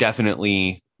like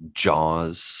definitely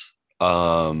Jaws.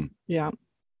 Yeah.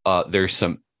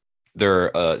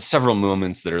 There are several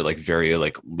moments that are like very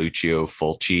like Lucio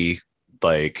Fulci,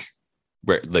 like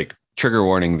where like trigger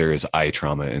warning, there is eye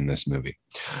trauma in this movie.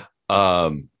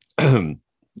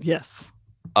 Yes.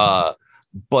 But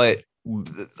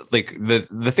like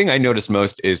the thing I noticed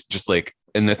most is just like,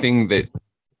 and the thing that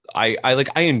I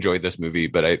enjoyed this movie,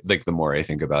 but I like the more I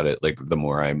think about it, like the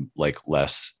more I'm like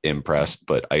less impressed,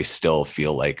 but I still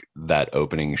feel like that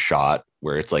opening shot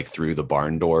where it's like through the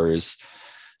barn doors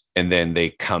and then they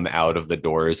come out of the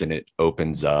doors and it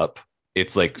opens up.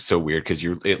 It's like so weird because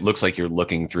it looks like you're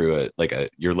looking through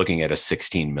you're looking at a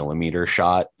 16 millimeter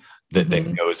shot that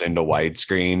then goes into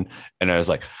widescreen. And I was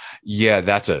like, yeah,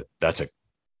 that's a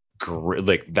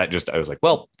like that. Just I was like,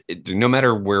 well, no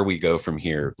matter where we go from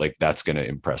here, like that's gonna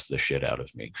impress the shit out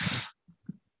of me.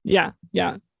 Yeah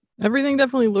Everything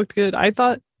definitely looked good. I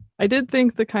did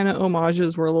think the kind of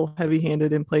homages were a little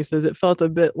heavy-handed in places. It felt a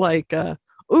bit like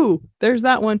oh, there's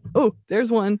that one, oh, there's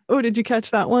one, oh, did you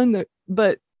catch that one?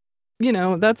 But you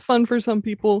know, that's fun for some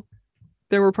people.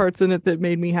 There were parts in it that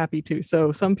made me happy too,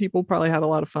 so some people probably had a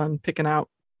lot of fun picking out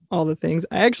all the things.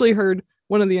 I actually heard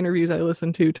one of the interviews I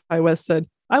listened to, Ty West said,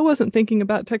 I wasn't thinking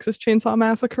about Texas Chainsaw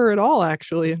Massacre at all,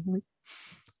 actually. I'm like,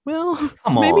 well,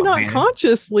 maybe not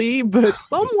consciously, but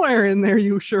somewhere in there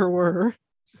you sure were.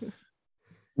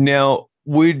 Now,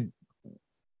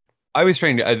 I was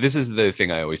trying to, this is the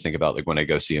thing I always think about, like when I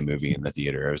go see a movie in the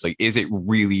theater, I was like, is it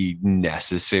really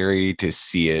necessary to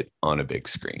see it on a big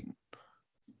screen?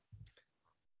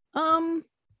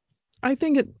 I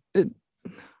think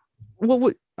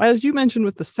as you mentioned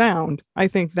with the sound, I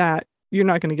think that you're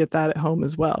not going to get that at home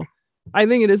as well. I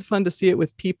think it is fun to see it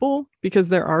with people because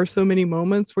there are so many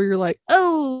moments where you're like,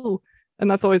 oh,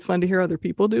 and that's always fun to hear other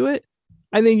people do it.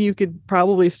 I think you could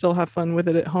probably still have fun with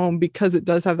it at home because it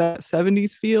does have that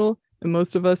 70s feel, and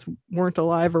most of us weren't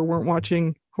alive or weren't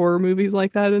watching horror movies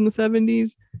like that in the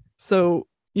 70s. So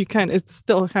it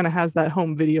still kind of has that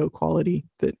home video quality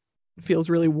that feels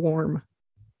really warm.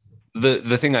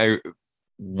 The thing I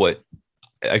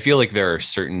feel like there are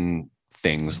certain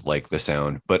things like the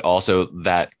sound, but also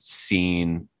that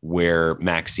scene where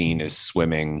Maxine is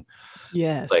swimming.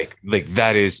 Yes. Like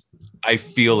that is, I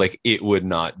feel like it would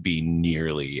not be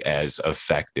nearly as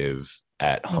effective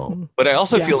at home. Mm-hmm. But I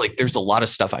also feel like there's a lot of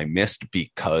stuff I missed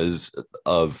because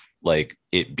of like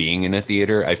it being in a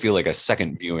theater. I feel like a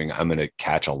second viewing, I'm going to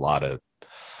catch a lot of,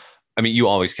 I mean, you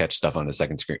always catch stuff on a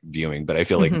second screen viewing, but I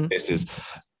feel like this is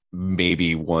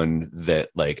maybe one that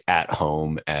like at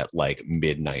home at like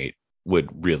midnight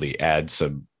would really add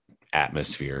some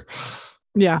atmosphere.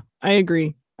 Yeah, I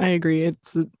agree.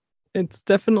 It's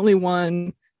definitely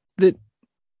one that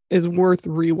is worth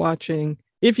rewatching.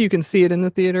 If you can see it in the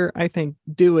theater, I think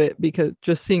do it, because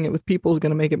just seeing it with people is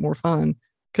going to make it more fun,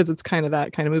 because it's kind of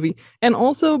that kind of movie. And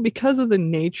also because of the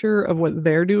nature of what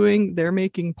they're doing, they're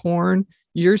making porn.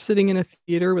 You're sitting in a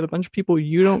theater with a bunch of people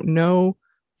you don't know,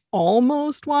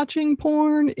 almost watching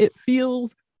porn. It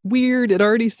feels weird. It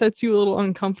already sets you a little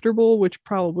uncomfortable, which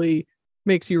probably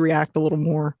makes you react a little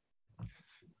more.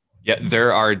 Yeah,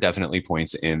 there are definitely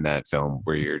points in that film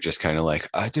where you're just kind of like,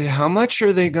 how much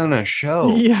are they gonna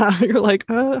show? Yeah, you're like,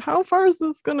 how far is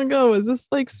this gonna go? Is this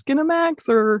like Skinamax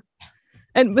or?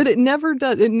 But it never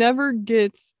does. It never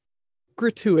gets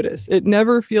gratuitous. It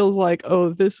never feels like, oh,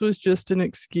 this was just an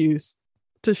excuse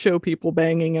to show people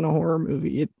banging in a horror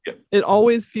movie. It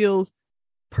always feels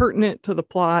pertinent to the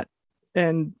plot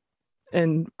and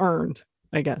earned,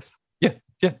 I guess.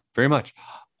 Yeah, very much.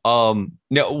 Now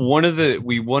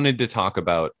we wanted to talk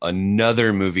about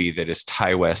another movie that is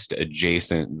Ty West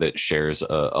adjacent that shares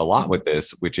a lot with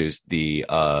this, which is the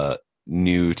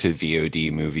new to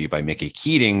VOD movie by Mickey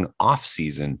Keating, Off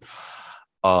Season.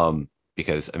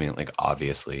 Because I mean, like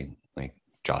obviously, like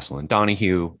Jocelyn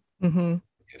Donahue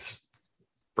is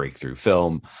breakthrough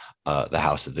film, The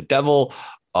House of the Devil.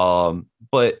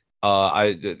 But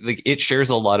I like it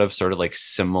shares a lot of sort of like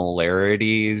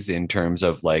similarities in terms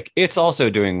of like it's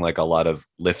also doing like a lot of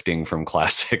lifting from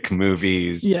classic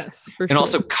movies. Yes, for and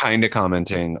also kind of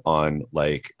commenting on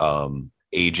like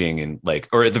aging and like,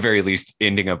 or at the very least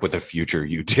ending up with a future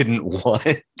you didn't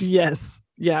want. Yes.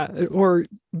 Yeah. Or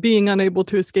being unable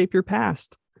to escape your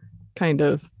past, kind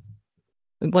of.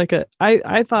 Like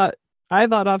I thought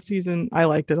Off Season, I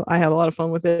liked it. I had a lot of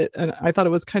fun with it. And I thought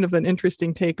it was kind of an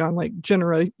interesting take on like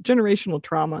generational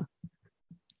trauma.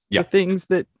 Yeah. The things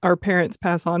that our parents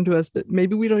pass on to us that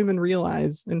maybe we don't even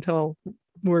realize until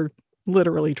we're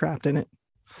literally trapped in it.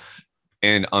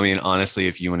 And I mean, honestly,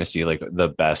 if you want to see like the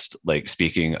best, like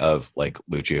speaking of like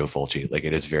Lucio Fulci, like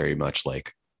it is very much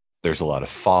like there's a lot of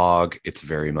fog. It's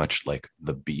very much like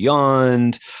the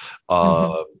beyond.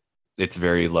 It's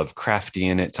very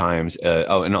Lovecraftian at times.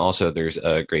 And also there's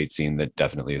a great scene that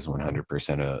definitely is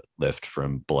 100% a lift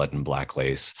from Blood and Black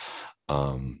Lace,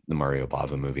 the Mario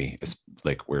Bava movie. Is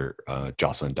like where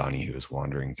Jocelyn Donahue is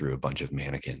wandering through a bunch of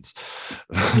mannequins.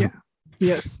 Yeah.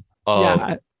 Yes.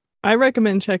 Yeah. I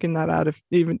recommend checking that out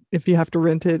if you have to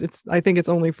rent it. I think it's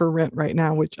only for rent right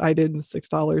now, which I did with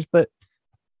 $6. But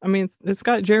I mean, it's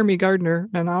got Jeremy Gardner,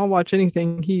 and I'll watch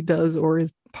anything he does or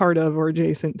is part of or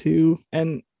adjacent to.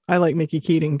 And I like Mickey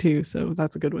Keating too, so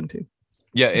that's a good one too.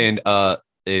 Yeah, and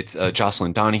it's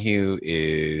Jocelyn Donahue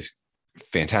is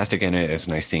fantastic in it. It's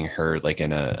nice seeing her like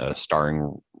in a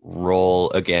starring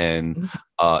role again.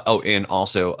 And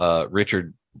also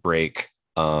Richard Brake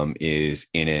is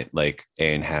in it like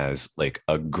and has like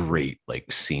a great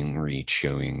like scenery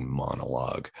chewing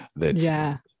monologue that's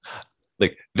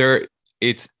like there.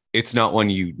 It's not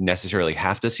one you necessarily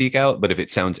have to seek out, but if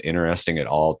it sounds interesting at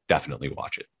all, definitely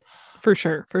watch it. For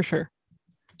sure.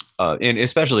 And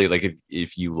especially like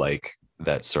if you like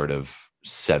that sort of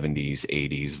 70s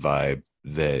 80s vibe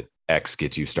that X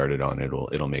gets you started on,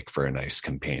 it'll make for a nice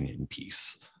companion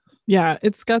piece. Yeah,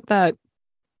 it's got that.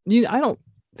 I don't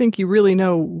think you really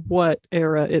know what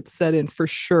era it's set in for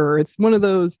sure. It's one of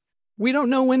those, we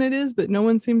don't know when it is, but no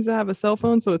one seems to have a cell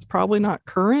phone, so it's probably not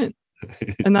current.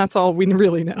 And that's all we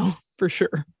really know for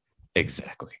sure.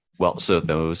 Exactly. Well, so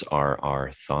those are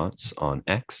our thoughts on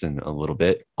X and a little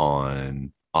bit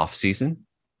on Off Season.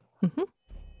 Mm-hmm.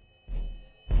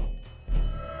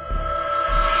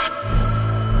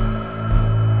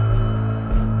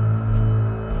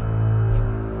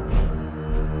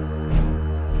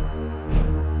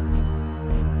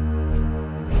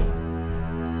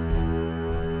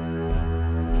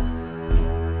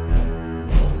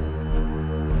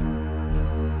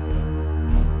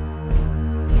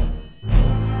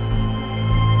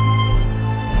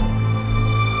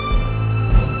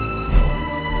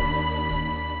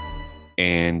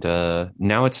 And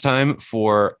now it's time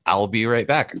for I'll Be Right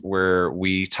Back, where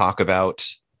we talk about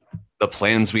the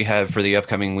plans we have for the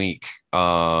upcoming week.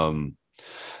 So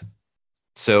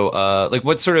like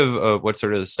what sort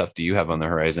of stuff do you have on the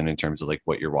horizon in terms of like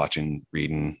what you're watching,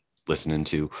 reading, listening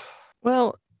to?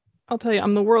 Well, I'll tell you,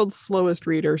 I'm the world's slowest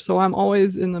reader, so I'm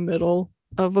always in the middle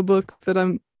of a book that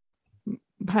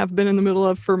have been in the middle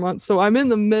of for months. So I'm in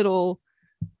the middle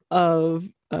of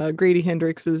Grady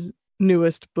Hendrix's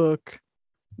newest book,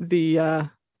 the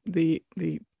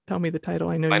tell me the title.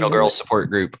 I know Final you know Girl it. Support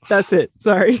Group. That's it.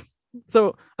 Sorry.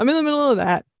 So I'm in the middle of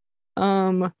that.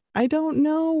 I don't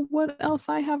know what else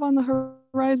I have on the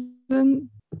horizon.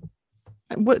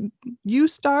 What you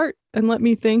start and let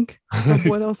me think of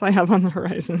what else I have on the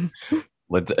horizon.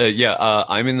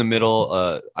 I'm in the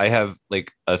middle. I have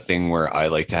like a thing where I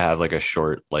like to have like a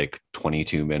short, like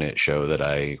 22-minute show that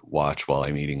I watch while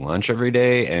I'm eating lunch every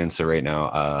day. And so right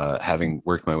now, having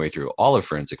worked my way through all of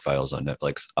Forensic Files on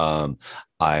Netflix,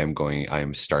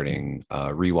 I'm starting a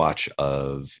rewatch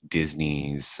of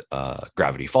Disney's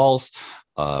Gravity Falls,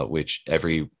 which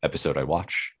every episode I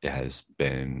watch, it has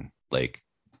been like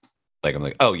I'm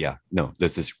like, oh yeah, no,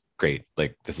 this is great.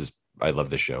 Like I love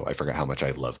this show. I forgot how much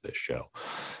I love this show.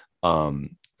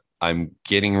 I'm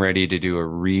getting ready to do a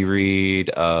reread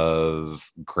of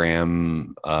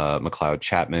Graham McLeod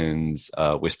Chapman's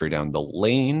Whisper Down the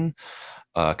Lane,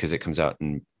 because it comes out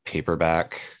in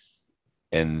paperback.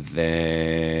 And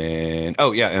then, and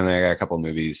then I got a couple of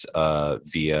movies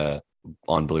via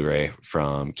on Blu-ray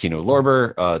from Kino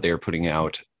Lorber. They're putting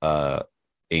out a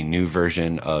new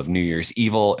version of New Year's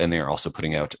Evil, and they're also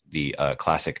putting out the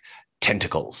classic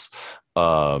Tentacles.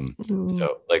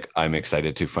 So like I'm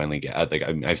excited to finally get like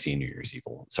I've seen New Year's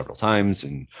Evil several times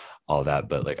and all that,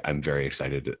 but like I'm very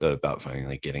excited about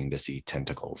finally getting to see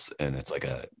Tentacles, and it's like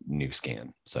a new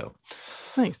scan. So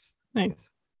nice.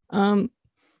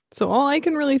 So all I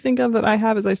can really think of that I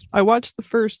have is I watched the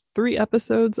first 3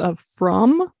 episodes of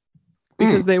From,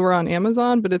 because they were on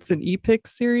Amazon, but it's an Epix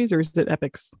series, or is it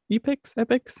Epix? Epix?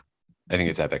 I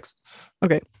think it's Epix.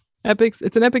 Okay. Epix.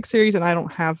 It's an Epix series, and I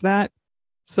don't have that.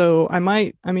 So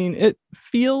it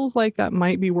feels like that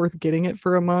might be worth getting it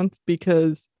for a month,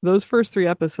 because those first 3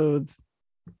 episodes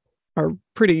are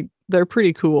they're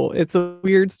pretty cool. It's a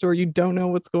weird story. You don't know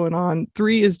what's going on.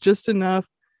 3 is just enough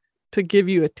to give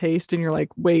you a taste, and you're like,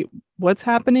 wait, what's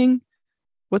happening?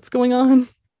 What's going on?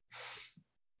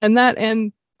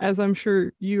 And as I'm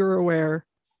sure you're aware,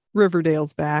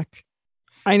 Riverdale's back.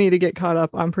 I need to get caught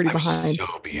up. I'm behind.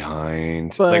 So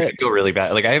behind. But like I feel really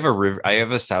bad. Like I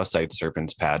have a Southside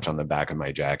Serpents patch on the back of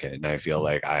my jacket, and I feel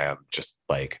like I am just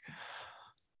like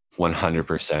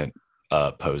 100%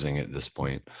 posing at this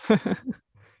point.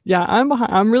 Yeah, I'm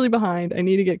behind. I'm really behind. I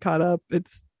need to get caught up.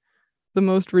 It's the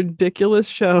most ridiculous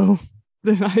show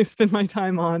that I spend my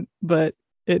time on, but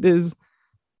it's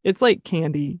like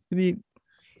candy. You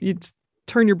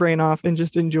turn your brain off and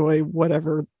just enjoy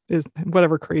whatever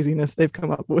craziness they've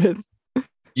come up with.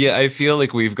 Yeah, I feel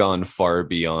like we've gone far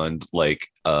beyond like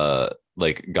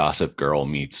Gossip Girl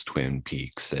meets Twin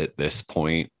Peaks at this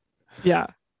point. Yeah.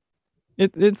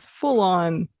 It's full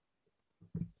on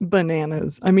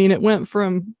bananas. I mean, it went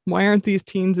from why aren't these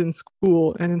teens in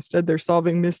school, and instead they're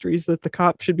solving mysteries that the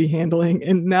cops should be handling,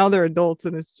 and now they're adults,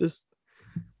 and it's just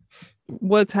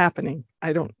what's happening.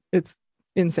 It's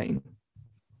insane.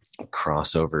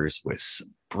 Crossovers with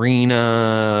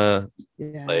Sabrina,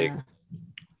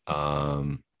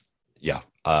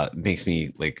 makes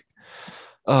me like,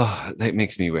 that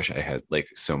makes me wish I had like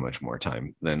so much more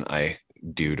time than I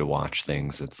do to watch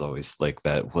things. It's always like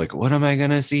that, like, what am I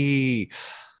gonna see?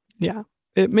 Yeah,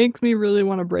 it makes me really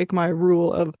want to break my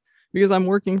rule of, because I'm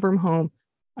working from home,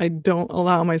 I don't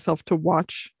allow myself to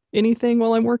watch anything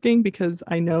while I'm working, because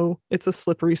I know it's a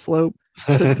slippery slope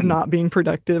to not being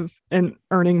productive and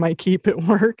earning my keep at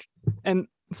work. And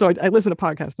so I listen to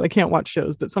podcasts, but I can't watch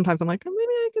shows. But sometimes I'm like, oh, maybe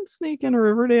I can sneak in a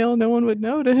Riverdale. No one would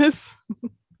notice.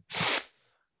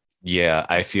 Yeah,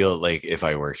 I feel like if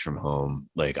I worked from home,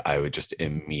 like I would just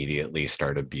immediately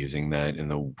start abusing that in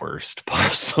the worst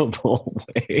possible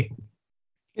way.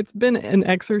 It's been an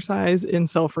exercise in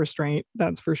self-restraint,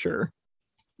 that's for sure.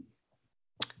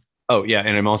 Oh yeah,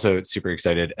 and I'm also super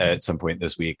excited at some point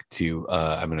this week to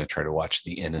I'm going to try to watch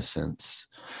The Innocents,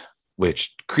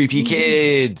 which creepy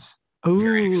kids. Oh,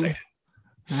 very excited.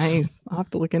 Nice. I'll have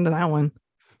to look into that one.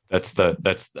 I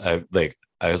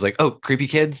was like, oh, creepy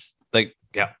kids. Like,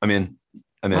 yeah, I'm in.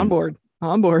 On board.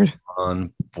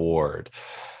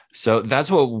 So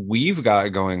that's what we've got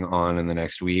going on in the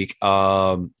next week.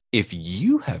 If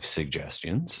you have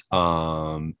suggestions,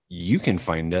 you can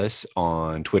find us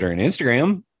on Twitter and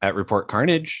Instagram at Report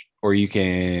Carnage, or you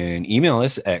can email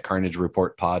us at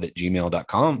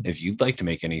carnagereportpod@gmail.com if you'd like to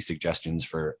make any suggestions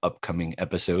for upcoming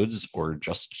episodes or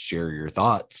just share your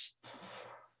thoughts.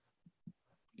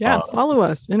 Yeah, follow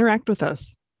us, interact with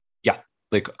us. Yeah.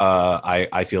 Like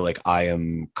I feel like I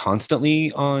am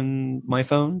constantly on my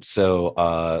phone.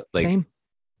 So Same.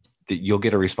 You'll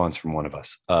get a response from one of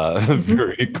us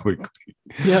very quickly.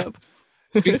 Yep.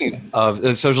 Speaking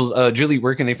of socials, Julie,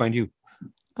 where can they find you?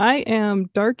 I am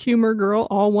Dark Humor Girl,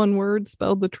 all one word,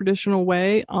 spelled the traditional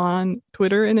way, on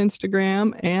Twitter and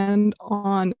Instagram, and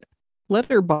on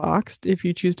Letterboxd if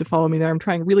you choose to follow me there. I'm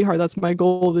trying really hard. That's my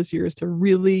goal this year, is to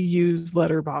really use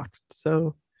Letterboxd.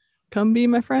 So come be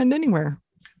my friend anywhere.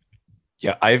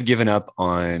 Yeah, I've given up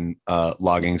on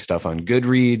logging stuff on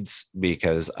Goodreads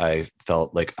because I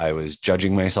felt like I was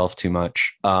judging myself too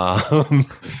much.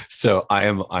 So I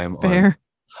am Fair.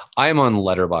 I am on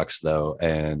Letterboxd though,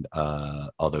 and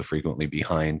although frequently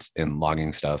behind in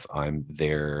logging stuff, I'm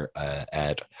there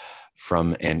at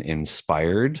From an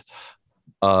Inspired.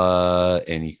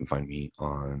 And you can find me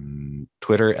on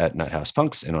Twitter at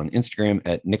NutHousePunks and on Instagram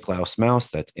at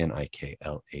Niklausmaus. That's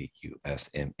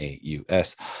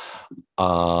Niklausmaus.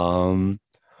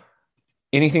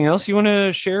 Anything else you want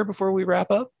to share before we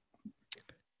wrap up?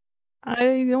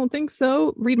 I don't think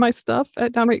so. Read my stuff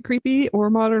at Downright Creepy or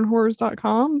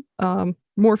modernhorrors.com.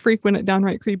 More frequent at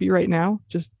Downright Creepy right now,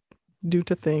 just due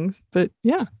to things. But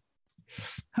yeah.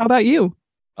 How about you?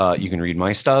 You can read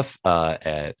my stuff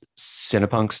at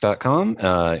cinepunks.com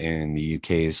in the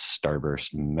UK's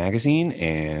Starburst magazine,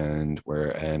 and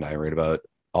I write about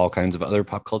all kinds of other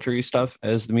pop culture stuff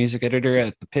as the music editor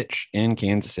at The Pitch in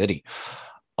Kansas City.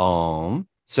 So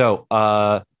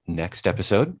next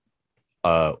episode,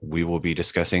 we will be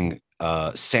discussing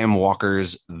Sam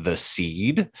Walker's The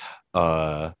Seed. It's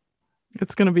going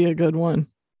to be a good one.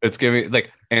 It's gonna be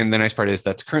and the nice part is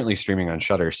that's currently streaming on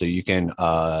Shudder, so you can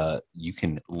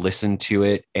listen to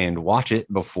it and watch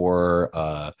it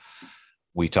before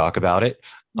we talk about it,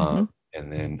 and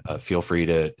then feel free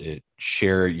to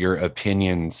share your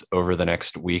opinions over the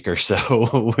next week or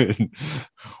so.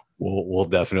 I'm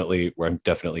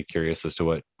definitely curious as to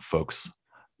what folks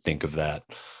think of that.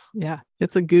 Yeah,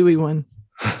 it's a gooey one.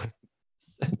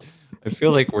 I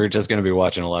feel like we're just going to be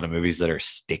watching a lot of movies that are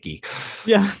sticky.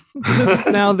 Yeah. This is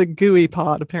now the gooey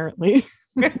pod, apparently.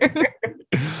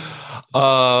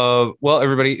 Well,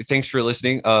 everybody, thanks for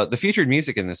listening. The featured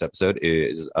music in this episode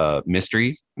is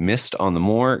Mystery, Mist on the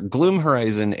Moor, Gloom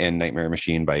Horizon, and Nightmare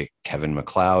Machine by Kevin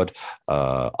MacLeod.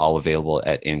 All available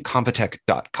at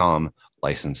incompetech.com,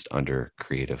 licensed under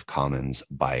Creative Commons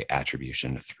by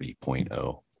Attribution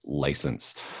 3.0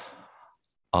 license.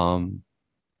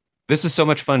 This is so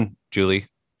much fun, Julie.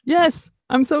 Yes,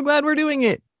 I'm so glad we're doing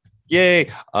it.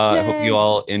 Yay. I hope you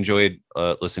all enjoyed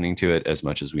listening to it as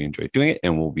much as we enjoyed doing it,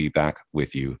 and we'll be back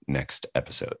with you next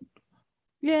episode.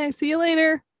 Yay, see you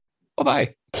later.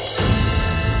 Bye-bye.